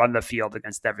 and then run the field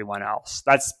against everyone else.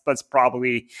 That's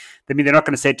probably, they're not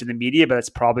going to say it to the media, but that's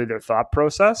probably their thought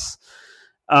process.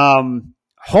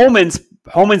 Homan's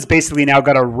basically now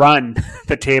got to run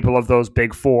the table of those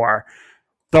big 4.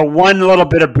 The one little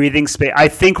bit of breathing space, I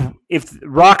think if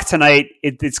Rock tonight,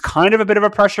 it's kind of a bit of a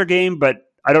pressure game, but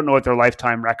I don't know what their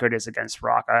lifetime record is against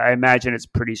Rock. I imagine it's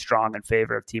pretty strong in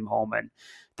favor of Team Homan.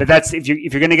 But that's if you're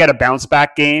going to get a bounce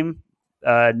back game,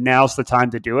 now's the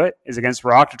time to do it, is against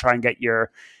Rock, to try and get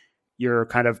your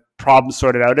kind of problem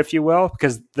sorted out, if you will,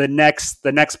 because the next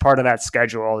part of that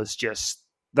schedule is just,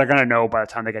 they're going to know by the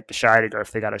time they get to Scheidegger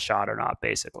if they got a shot or not,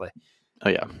 basically. Oh,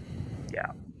 yeah.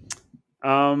 Yeah.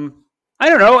 I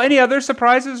don't know. Any other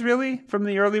surprises, really, from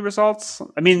the early results?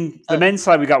 I mean, the men's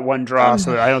side, we got one draw,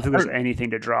 so I don't think there's anything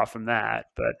to draw from that.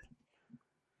 But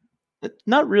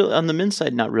not really on the men's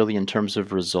side. Not really in terms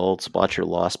of results. Botcher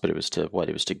lost, but it was to what?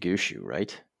 It was to Gushu,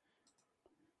 right?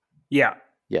 Yeah.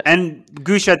 Yes. And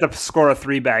Gushu had to score a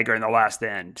 3-bagger in the last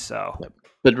end. So, yep.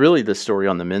 But really, the story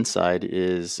on the men's side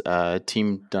is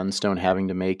Team Dunstone having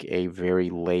to make a very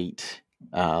late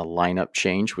lineup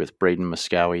change with Braden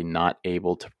Moskowy not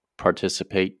able to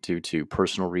participate due to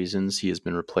personal reasons. He has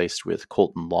been replaced with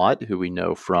Colton Lott, who we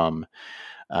know from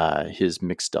his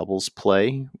mixed doubles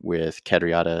play with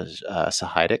Kadriata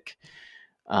Sahaidak.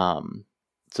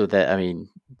 So that, I mean,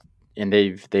 and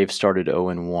they've started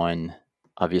 0-1.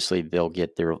 Obviously, they'll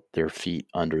get their feet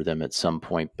under them at some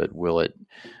point, but will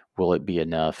it be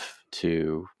enough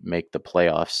to make the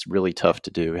playoffs? Really tough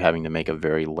to do, having to make a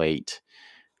very late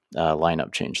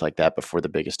lineup change like that before the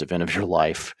biggest event of your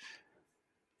life.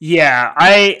 Yeah,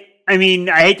 I mean,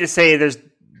 I hate to say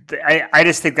I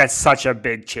just think that's such a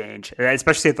big change,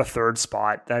 especially at the third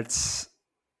spot.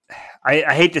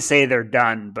 I hate to say they're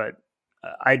done, but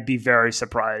I'd be very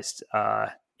surprised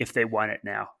if they won it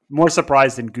now. More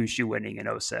surprised than Gushu winning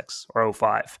in 06 or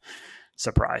 05.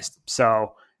 Surprised.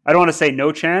 So I don't want to say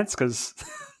no chance because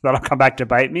that'll come back to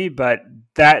bite me, but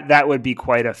that would be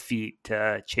quite a feat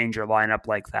to change your lineup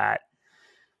like that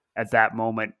at that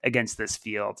moment against this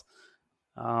field.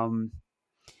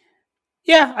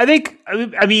 Yeah, I think,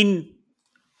 I mean,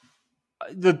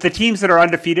 the teams that are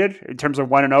undefeated in terms of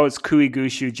 1-0 is Kui,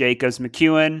 Gushu, Jacobs,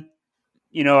 McEwen.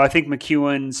 You know, I think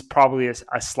McEwen's probably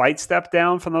a slight step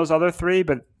down from those other three,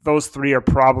 but those three are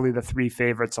probably the three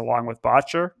favorites along with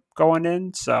Botcher going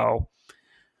in. So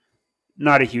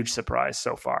not a huge surprise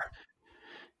so far.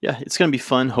 Yeah, it's going to be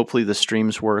fun. Hopefully the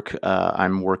streams work.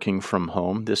 I'm working from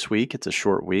home this week. It's a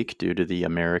short week due to the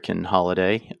American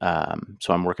holiday.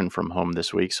 So I'm working from home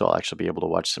this week, so I'll actually be able to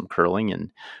watch some curling,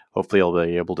 and hopefully I'll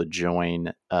be able to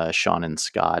join Sean and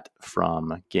Scott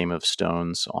from Game of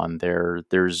Stones on their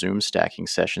Zoom stacking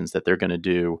sessions that they're going to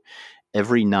do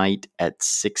every night at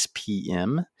 6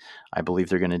 p.m. I believe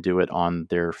they're going to do it on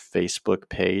their Facebook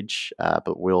page,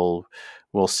 but we'll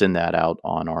send that out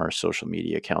on our social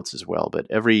media accounts as well. But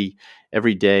every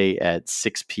day at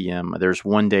 6 p.m., there's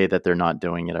one day that they're not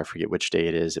doing it. I forget which day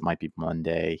it is. It might be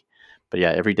Monday. But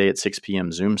yeah, every day at 6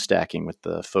 p.m., Zoom stacking with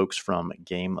the folks from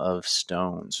Game of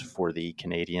Stones for the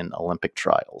Canadian Olympic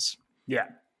trials. Yeah.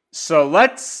 So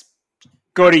let's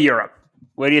go to Europe.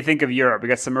 What do you think of Europe? We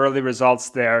got some early results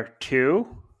there too.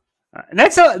 And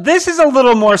this is a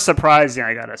little more surprising,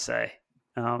 I got to say.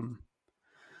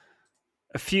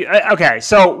 Okay,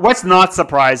 so what's not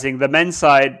surprising? The men's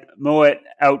side, Moet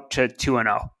out to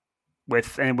 2-0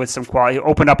 with some quality.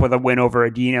 Opened up with a win over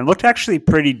Adine and looked actually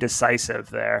pretty decisive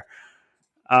there.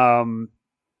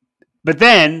 But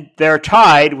then they're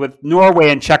tied with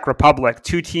Norway and Czech Republic,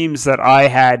 two teams that I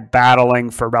had battling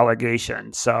for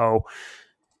relegation. So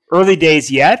early days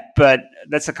yet, but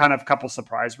that's a kind of couple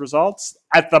surprise results.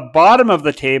 At the bottom of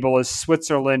the table is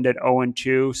Switzerland at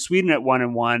 0-2, Sweden at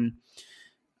 1-1.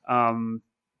 I'm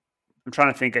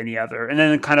trying to think any other. And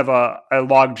then kind of a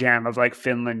log jam of like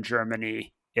Finland,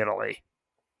 Germany, Italy.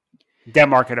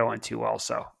 Denmark at 0-2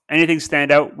 also. Anything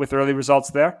stand out with early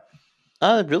results there?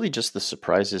 Really just the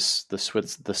surprises, the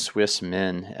Swiss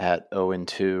men at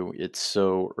 0-2. It's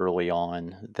so early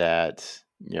on that,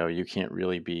 you can't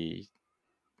really be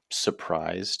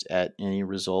surprised at any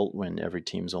result when every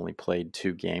team's only played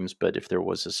 2 games. But if there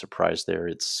was a surprise there,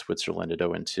 it's Switzerland at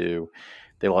 0-2.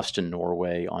 They lost to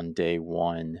Norway on day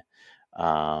 1.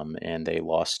 And they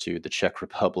lost to the Czech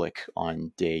Republic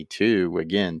on day 2.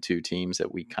 Again, 2 teams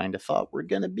that we kind of thought were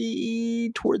going to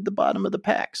be toward the bottom of the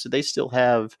pack. So they still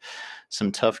have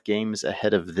some tough games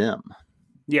ahead of them.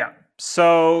 Yeah.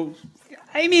 So,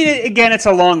 I mean, again, it's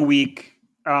a long week.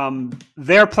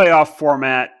 Their playoff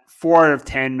format, 4 out of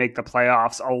 10 make the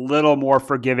playoffs, a little more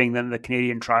forgiving than the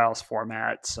Canadian trials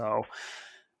format. So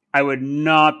I would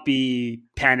not be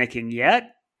panicking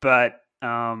yet, but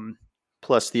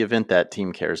plus, the event that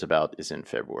team cares about is in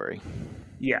February.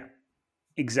 Yeah,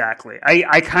 exactly.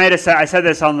 I kind of said, I said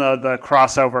this on the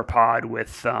crossover pod with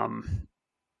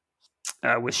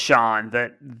Sean,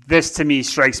 that this to me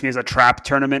strikes me as a trap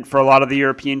tournament for a lot of the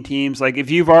European teams. Like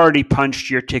if you've already punched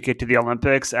your ticket to the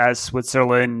Olympics, as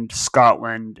Switzerland,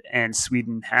 Scotland, and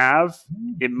Sweden have,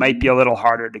 it might be a little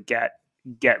harder to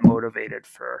get motivated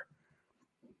for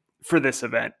this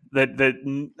event. That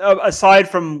aside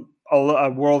from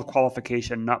a world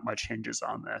qualification, not much hinges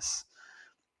on this.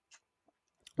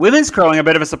 Women's curling, a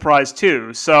bit of a surprise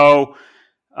too. So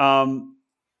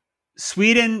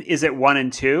Sweden is at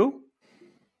 1-2.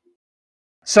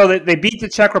 So they beat the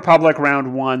Czech Republic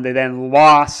round 1. They then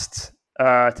lost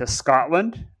to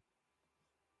Scotland,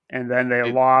 and then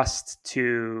they lost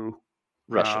to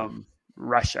Russia.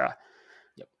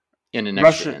 Yep. In an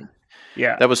extra end.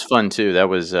 Yeah. That was fun too. That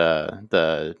was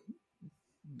the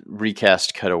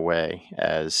recast cutaway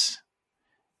as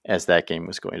that game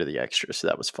was going to the extra. So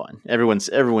that was fun.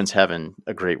 Everyone's having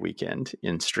a great weekend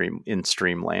in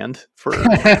Streamland for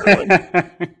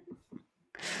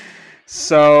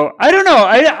So I don't know.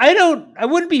 I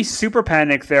wouldn't be super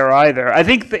panicked there either. I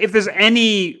think if there's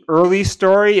any early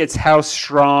story, it's how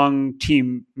strong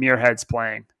Team Muirhead's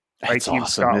playing. That's Team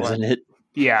awesome, Scotland. isn't it?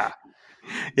 Yeah.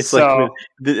 It's like,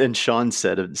 and Sean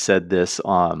said this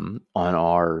on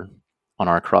our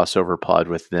crossover pod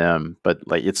with them, but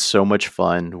like it's so much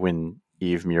fun when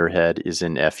Eve Muirhead is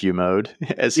in FU mode,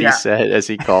 as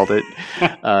he called it,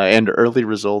 and early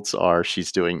results are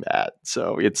she's doing that,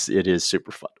 so it is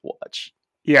super fun to watch.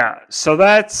 Yeah, so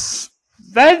that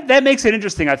makes it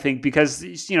interesting, I think, because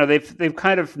they've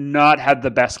kind of not had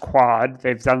the best quad.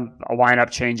 They've done a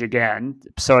lineup change again,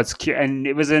 so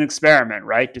it was an experiment,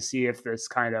 right, to see if this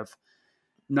kind of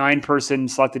 9-person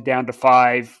selected down to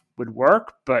 5 would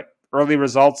work, but early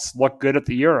results look good at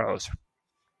the Euros.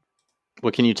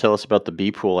 What can you tell us about the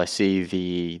B pool? I see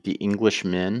the English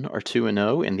men are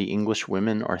 2-0 and the English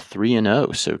women are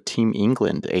 3-0. So Team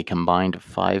England, a combined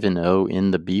 5-0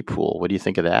 in the B pool. What do you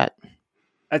think of that?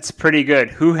 That's pretty good.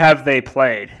 Who have they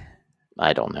played?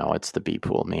 I don't know. It's the B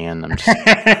pool, man. I'm just...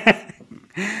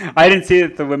 I didn't see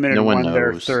that the women had won knows.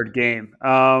 their third game.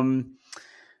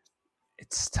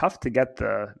 It's tough to get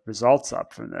the results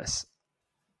up from this.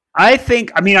 I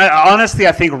think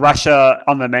Russia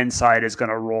on the men's side is going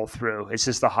to roll through. It's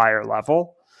just a higher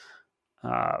level.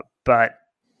 But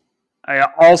I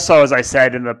also, as I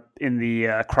said in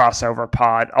the crossover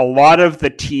pod, a lot of the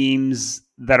teams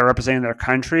that are representing their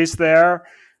countries there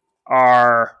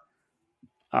are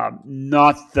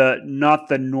not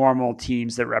the normal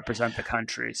teams that represent the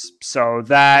countries. So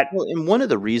that... Well, and one of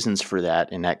the reasons for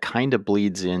that, and that kind of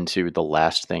bleeds into the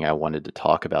last thing I wanted to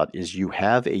talk about, is you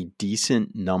have a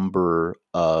decent number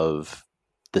of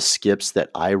the skips that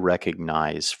I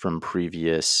recognize from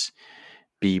previous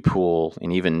B pool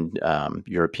and even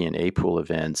European A pool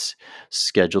events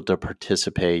scheduled to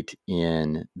participate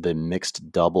in the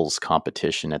mixed doubles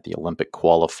competition at the Olympic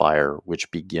qualifier,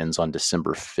 which begins on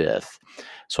December 5th.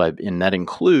 So and that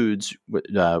includes with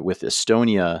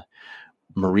Estonia,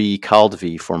 Marie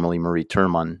Kaldvi, formerly Marie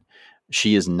Turman.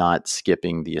 She is not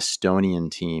skipping the Estonian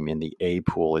team in the A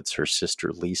pool. It's her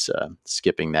sister Lisa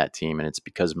skipping that team. And it's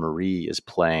because Marie is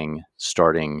playing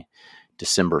starting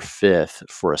December 5th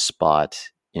for a spot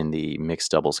in the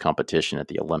mixed doubles competition at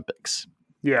the Olympics.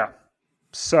 Yeah.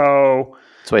 So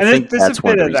I think that's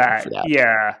one of the reasons for that.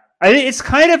 Yeah. I think it's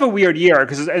kind of a weird year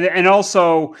and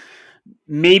also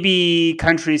maybe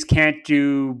countries can't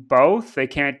do both. They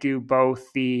can't do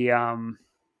both the,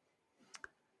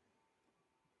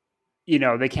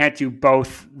 they can't do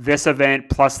both this event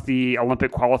plus the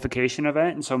Olympic qualification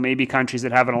event. And so maybe countries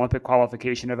that have an Olympic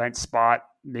qualification event spot,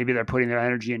 maybe they're putting their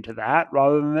energy into that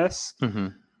rather than this. Mm-hmm.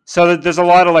 So there's a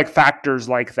lot of factors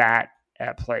like that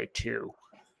at play too.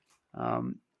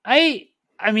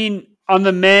 I mean, on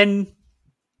the men,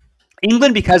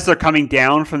 England, because they're coming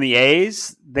down from the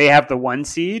A's, they have the 1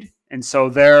 seed, and so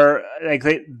they've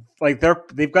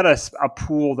got a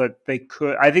pool that they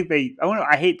could. I think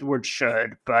I hate the word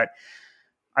should, but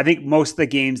I think most of the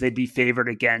games they'd be favored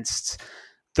against.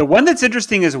 The one that's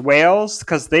interesting is Wales,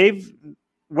 because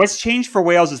what's changed for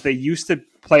Wales is they used to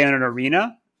play in an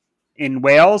arena in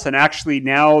Wales, and actually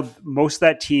now most of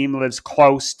that team lives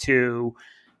close to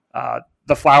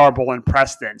the Flower Bowl in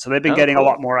Preston. So they've been getting a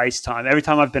lot more ice time. Every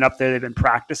time I've been up there, they've been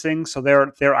practicing. So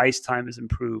their ice time has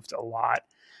improved a lot.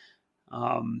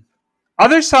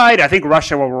 Other side, I think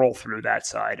Russia will roll through that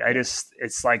side.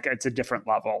 it's a different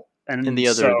level. And the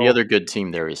other good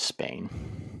team there is Spain.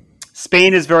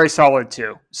 Spain is very solid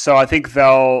too. So I think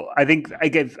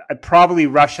probably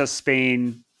Russia,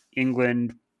 Spain,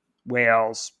 England,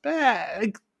 Wales.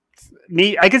 I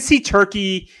could see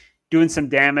Turkey doing some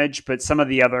damage, but some of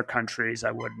the other countries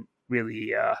I wouldn't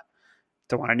really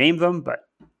don't want to name them, but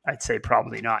I'd say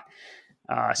probably not.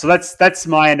 So that's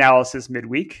my analysis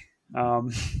midweek.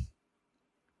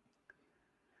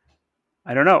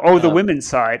 I don't know. The women's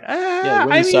side. The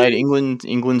women's side. England's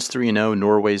 3-0.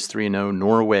 Norway's 3-0.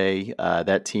 Norway,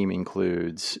 that team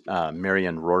includes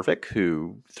Marianne Rorvik,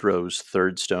 who throws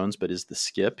third stones but is the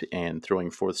skip, and throwing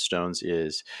fourth stones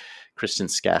is Kristen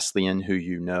Skaslian, who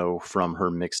you know from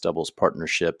her mixed doubles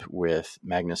partnership with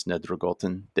Magnus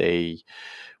Nedregotten. They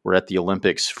were at the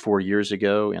Olympics 4 years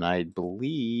ago, and I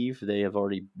believe they have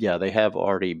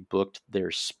already booked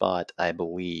their spot, I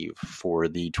believe, for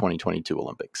the 2022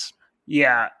 Olympics.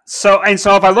 Yeah. So if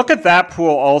I look at that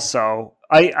pool also,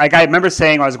 I remember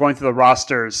saying when I was going through the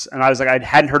rosters, and I was like, I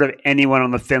hadn't heard of anyone on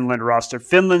the Finland roster.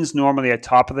 Finland's normally a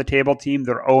top of the table team.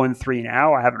 They're 0-3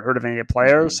 now. I haven't heard of any of the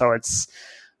players, so it's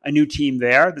a new team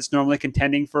there that's normally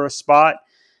contending for a spot.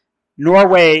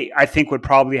 Norway, I think, would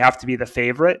probably have to be the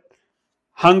favorite.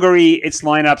 Hungary, its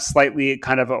lineup slightly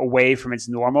kind of away from its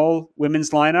normal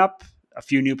women's lineup. A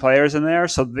few new players in there,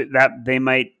 so that they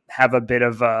might have a bit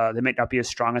of they might not be as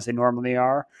strong as they normally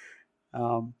are.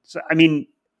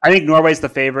 I think Norway's the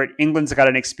favorite. England's got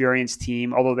an experienced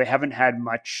team, although they haven't had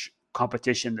much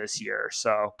competition this year.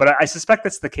 So, but I suspect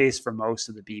that's the case for most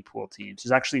of the B pool teams.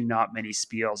 There's actually not many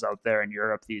Spiels out there in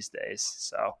Europe these days.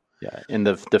 So, yeah, and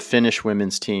the Finnish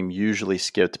women's team, usually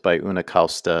skipped by Una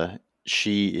Kausta,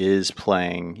 she is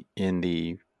playing in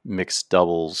the mixed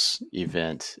doubles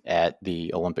event at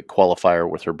the Olympic qualifier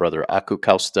with her brother Aku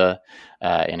Kausta.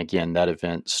 And again, that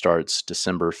event starts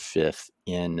December 5th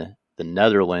in the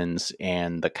Netherlands,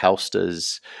 and the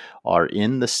Kaustas are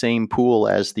in the same pool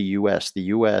as the U.S. The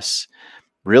U.S.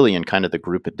 really in kind of the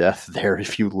group of death there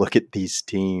if you look at these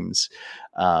teams.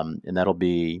 And that'll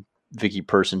be Vicky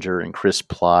Persinger and Chris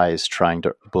Plies trying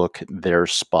to book their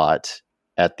spot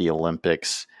at the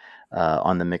Olympics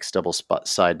on the mixed double spot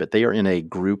side, but they are in a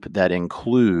group that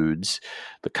includes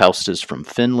the Kaustas from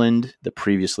Finland, the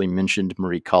previously mentioned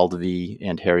Marie Kaldevi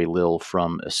and Harry Lill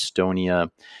from Estonia,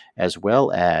 as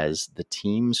well as the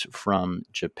teams from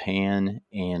Japan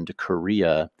and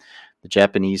Korea. The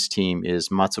Japanese team is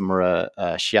Matsumura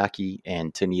Shiaki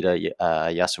and Tanita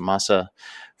Yasumasa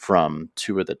from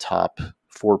two of the top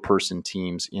four-person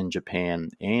teams in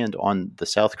Japan. And on the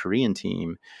South Korean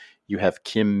team, you have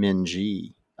Kim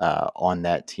Min-ji on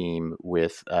that team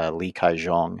with Lee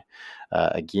Kai-jong.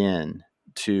 Again,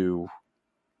 two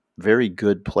very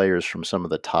good players from some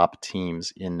of the top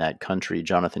teams in that country.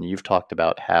 Jonathan, you've talked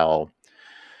about how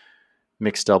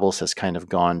mixed doubles has kind of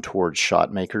gone towards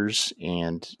shot makers,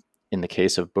 and in the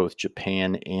case of both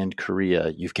Japan and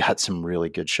Korea, you've got some really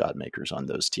good shot makers on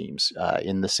those teams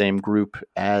in the same group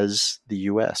as the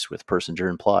U.S. with Persinger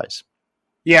and Plies.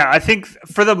 Yeah, I think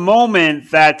for the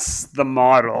moment, that's the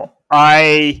model.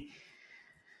 I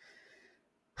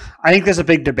think there's a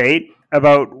big debate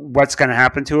about what's going to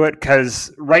happen to it,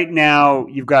 because right now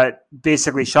you've got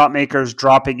basically shot makers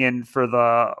dropping in for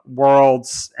the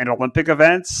Worlds and Olympic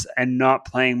events and not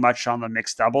playing much on the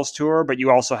mixed doubles tour, but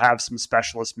you also have some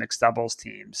specialist mixed doubles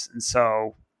teams. And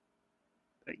so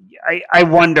I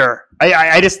wonder,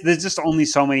 there's just only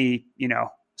so many,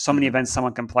 so many events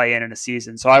someone can play in a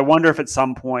season. So I wonder if at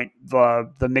some point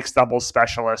the mixed doubles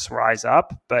specialists rise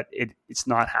up, but it's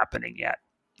not happening yet.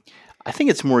 I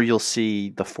think it's more you'll see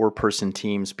the 4-person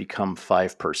teams become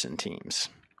 5-person teams.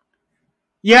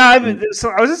 Yeah,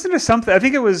 so I was listening to something. I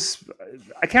think it was,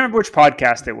 I can't remember which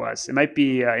podcast it was. It might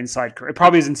be Inside. It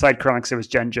probably is Inside Curling because it was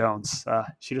Jen Jones.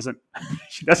 She doesn't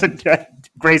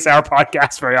grace our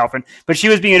podcast very often, but she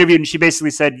was being interviewed and she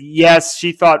basically said yes,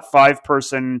 she thought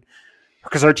 5-person,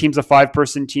 because her team's a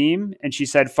 5-person team, and she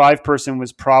said 5-person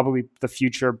was probably the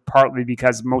future, partly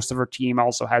because most of her team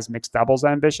also has mixed doubles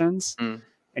ambitions.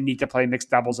 And need to play mixed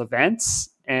doubles events.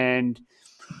 And,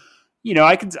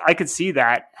 I could see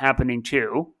that happening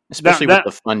too. Especially with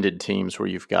the funded teams where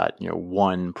you've got,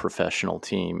 one professional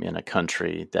team in a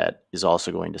country that is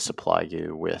also going to supply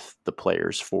you with the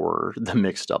players for the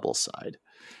mixed doubles side.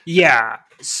 Yeah.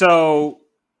 So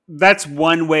that's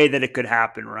one way that it could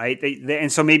happen, right?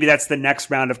 And so maybe that's the next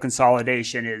round of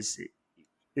consolidation is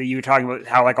you were talking about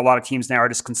how like a lot of teams now are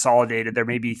just consolidated. There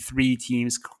may be 3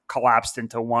 teams collapsed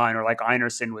into one, or like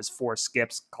Einarson was 4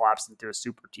 skips collapsed into a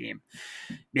super team.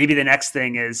 Maybe the next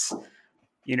thing is,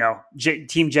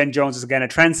 Team Jen Jones is again a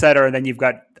trendsetter, and then you've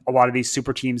got a lot of these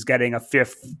super teams getting a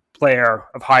 5th player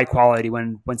of high quality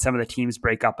when some of the teams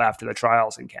break up after the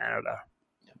trials in Canada.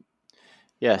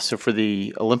 Yeah, so for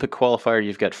the Olympic qualifier,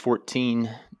 you've got 14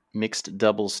 mixed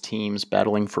doubles teams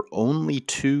battling for only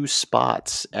 2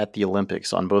 spots at the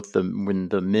Olympics on both when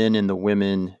the men and the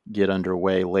women get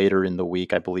underway later in the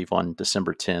week, I believe on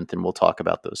December 10th, and we'll talk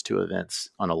about those 2 events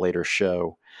on a later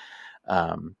show.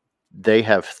 They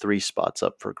have 3 spots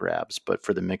up for grabs, but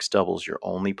for the mixed doubles, you're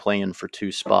only playing for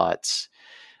 2 spots.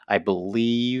 I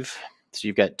believe, so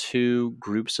you've got 2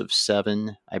 groups of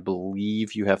 7. I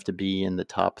believe you have to be in the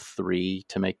top 3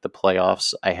 to make the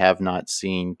playoffs. I have not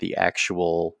seen the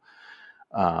actual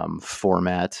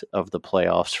format of the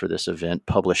playoffs for this event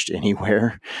published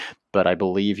anywhere. but I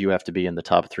believe you have to be in the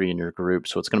top 3 in your group.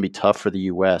 So it's going to be tough for the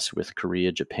U.S. with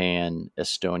Korea, Japan,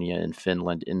 Estonia, and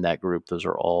Finland in that group. Those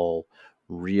are all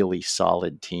really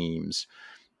solid teams.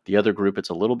 The other group, it's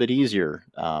a little bit easier,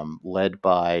 led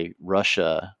by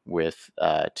Russia with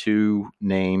 2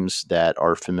 names that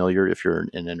are familiar if you're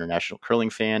an international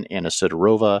curling fan, Anna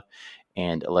Sidorova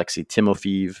and Alexei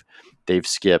Timofeev. They've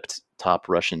skipped top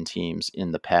Russian teams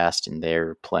in the past, and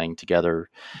they're playing together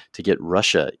to get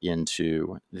Russia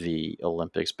into the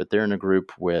Olympics. But they're in a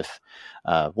group with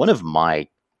one of my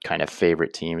kind of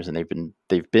favorite teams, and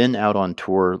they've been out on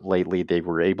tour lately. They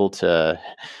were able to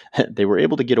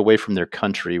get away from their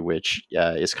country, which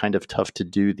is kind of tough to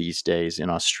do these days in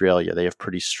Australia. They have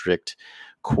pretty strict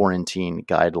quarantine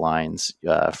guidelines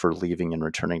for leaving and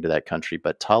returning to that country.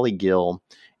 But Tali Gill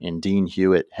and Dean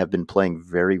Hewitt have been playing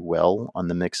very well on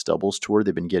the mixed doubles tour.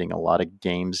 They've been getting a lot of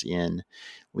games in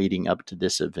leading up to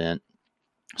this event.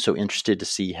 So interested to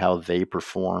see how they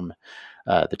perform.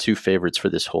 The 2 favorites for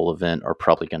this whole event are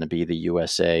probably going to be the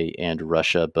USA and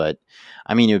Russia. But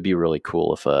I mean, it would be really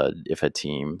cool if a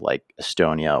team like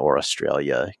Estonia or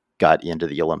Australia got into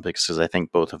the Olympics, because I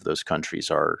think both of those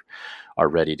countries are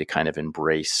ready to kind of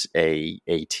embrace a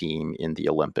team in the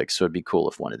Olympics. So it'd be cool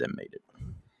if one of them made it.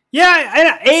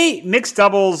 Yeah, mixed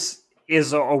doubles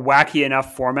is a wacky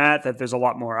enough format that there's a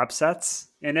lot more upsets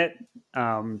in it.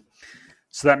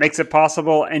 So that makes it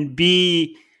possible. And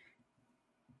B,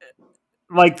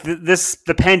 like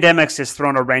the pandemic's just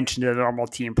thrown a wrench into the normal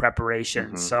team preparation.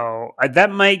 Mm-hmm. So that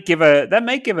might give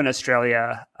an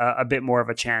Australia a bit more of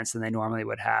a chance than they normally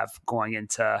would have going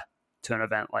into an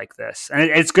event like this. And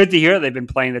it's good to hear they've been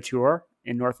playing the tour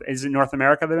in North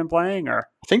America they've been playing, or?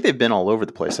 I think they've been all over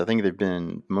the place. I think they've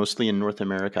been mostly in North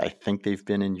America. I think they've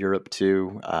been in Europe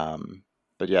too.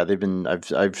 But yeah,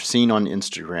 I've seen on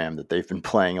Instagram that they've been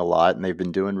playing a lot, and they've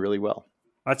been doing really well.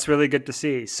 That's really good to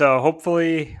see. So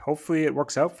hopefully it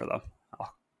works out for them.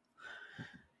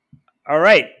 All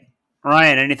right,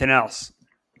 Ryan, anything else?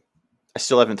 I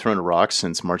still haven't thrown a rock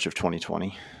since March of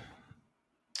 2020.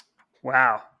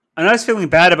 Wow. And I was feeling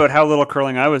bad about how little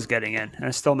curling I was getting in, and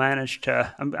I still managed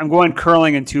to. I'm going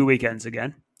curling in 2 weekends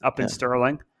again up in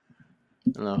Sterling.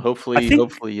 Hopefully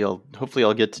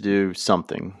I'll get to do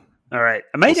something. All right,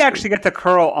 I might actually get to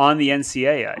curl on the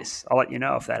NCA ice. I'll let you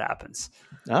know if that happens.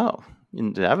 Oh,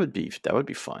 that would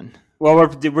be fun. Well,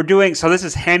 we're doing so. This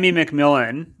is Hammy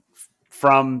McMillan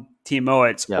from Team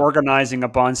Mowitz organizing a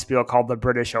bonspiel called the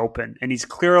British Open, and he's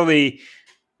clearly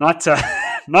not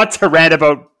to rant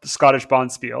about Scottish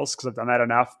bonspiels because I've done that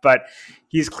enough, but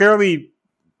he's clearly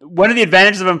one of the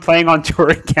advantages of him playing on tour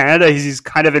in Canada is he's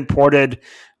kind of imported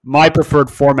my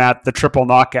preferred format, the triple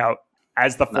knockout,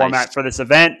 as the format for this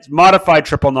event. Modified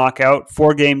triple knockout,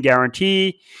 4-game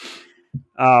guarantee.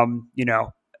 And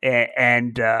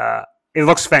it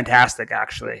looks fantastic,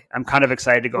 actually. I'm kind of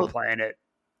excited to go play in it.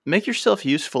 Make yourself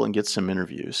useful and get some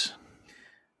interviews.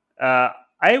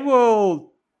 I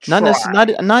will try.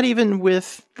 Not even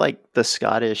with like the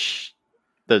Scottish,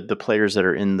 the players that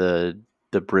are in the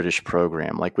British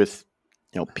program, like with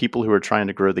people who are trying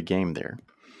to grow the game there.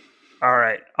 All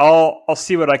right, I'll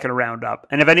see what I can round up.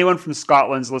 And if anyone from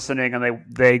Scotland's listening and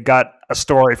they got a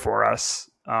story for us,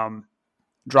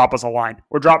 drop us a line,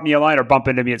 or drop me a line, or bump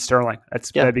into me at Sterling.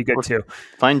 That'd be good too.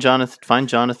 Find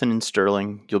Jonathan in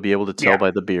Sterling. You'll be able to tell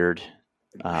by the beard,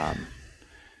 and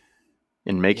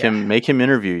make him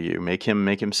interview you. Make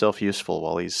himself useful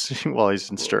while he's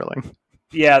in Sterling.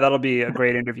 Yeah, that'll be a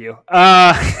great interview.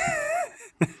 All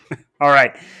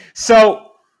right,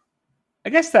 so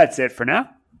I guess that's it for now.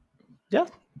 Yeah.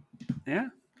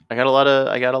 I got a lot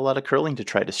of curling to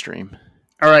try to stream.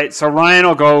 All right, so Ryan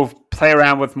will go play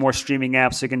around with more streaming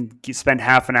apps so you can spend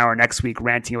half an hour next week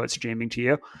ranting about streaming to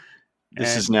you.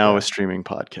 This is now a streaming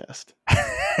podcast.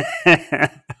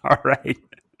 All right.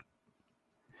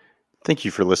 Thank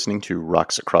you for listening to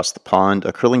Rocks Across the Pond,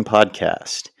 a curling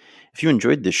podcast. If you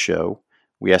enjoyed this show,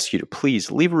 we ask you to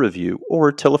please leave a review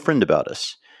or tell a friend about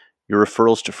us. Your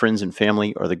referrals to friends and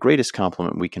family are the greatest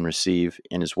compliment we can receive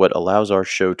and is what allows our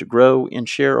show to grow and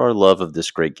share our love of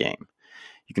this great game.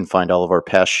 You can find all of our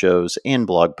past shows and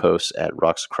blog posts at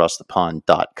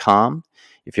rocksacrossthepond.com.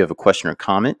 If you have a question or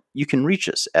comment, you can reach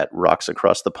us at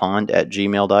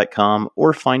rocksacrossthepond@gmail.com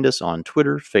or find us on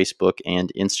Twitter, Facebook, and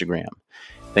Instagram.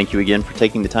 Thank you again for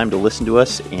taking the time to listen to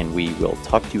us, and we will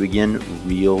talk to you again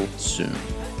real soon.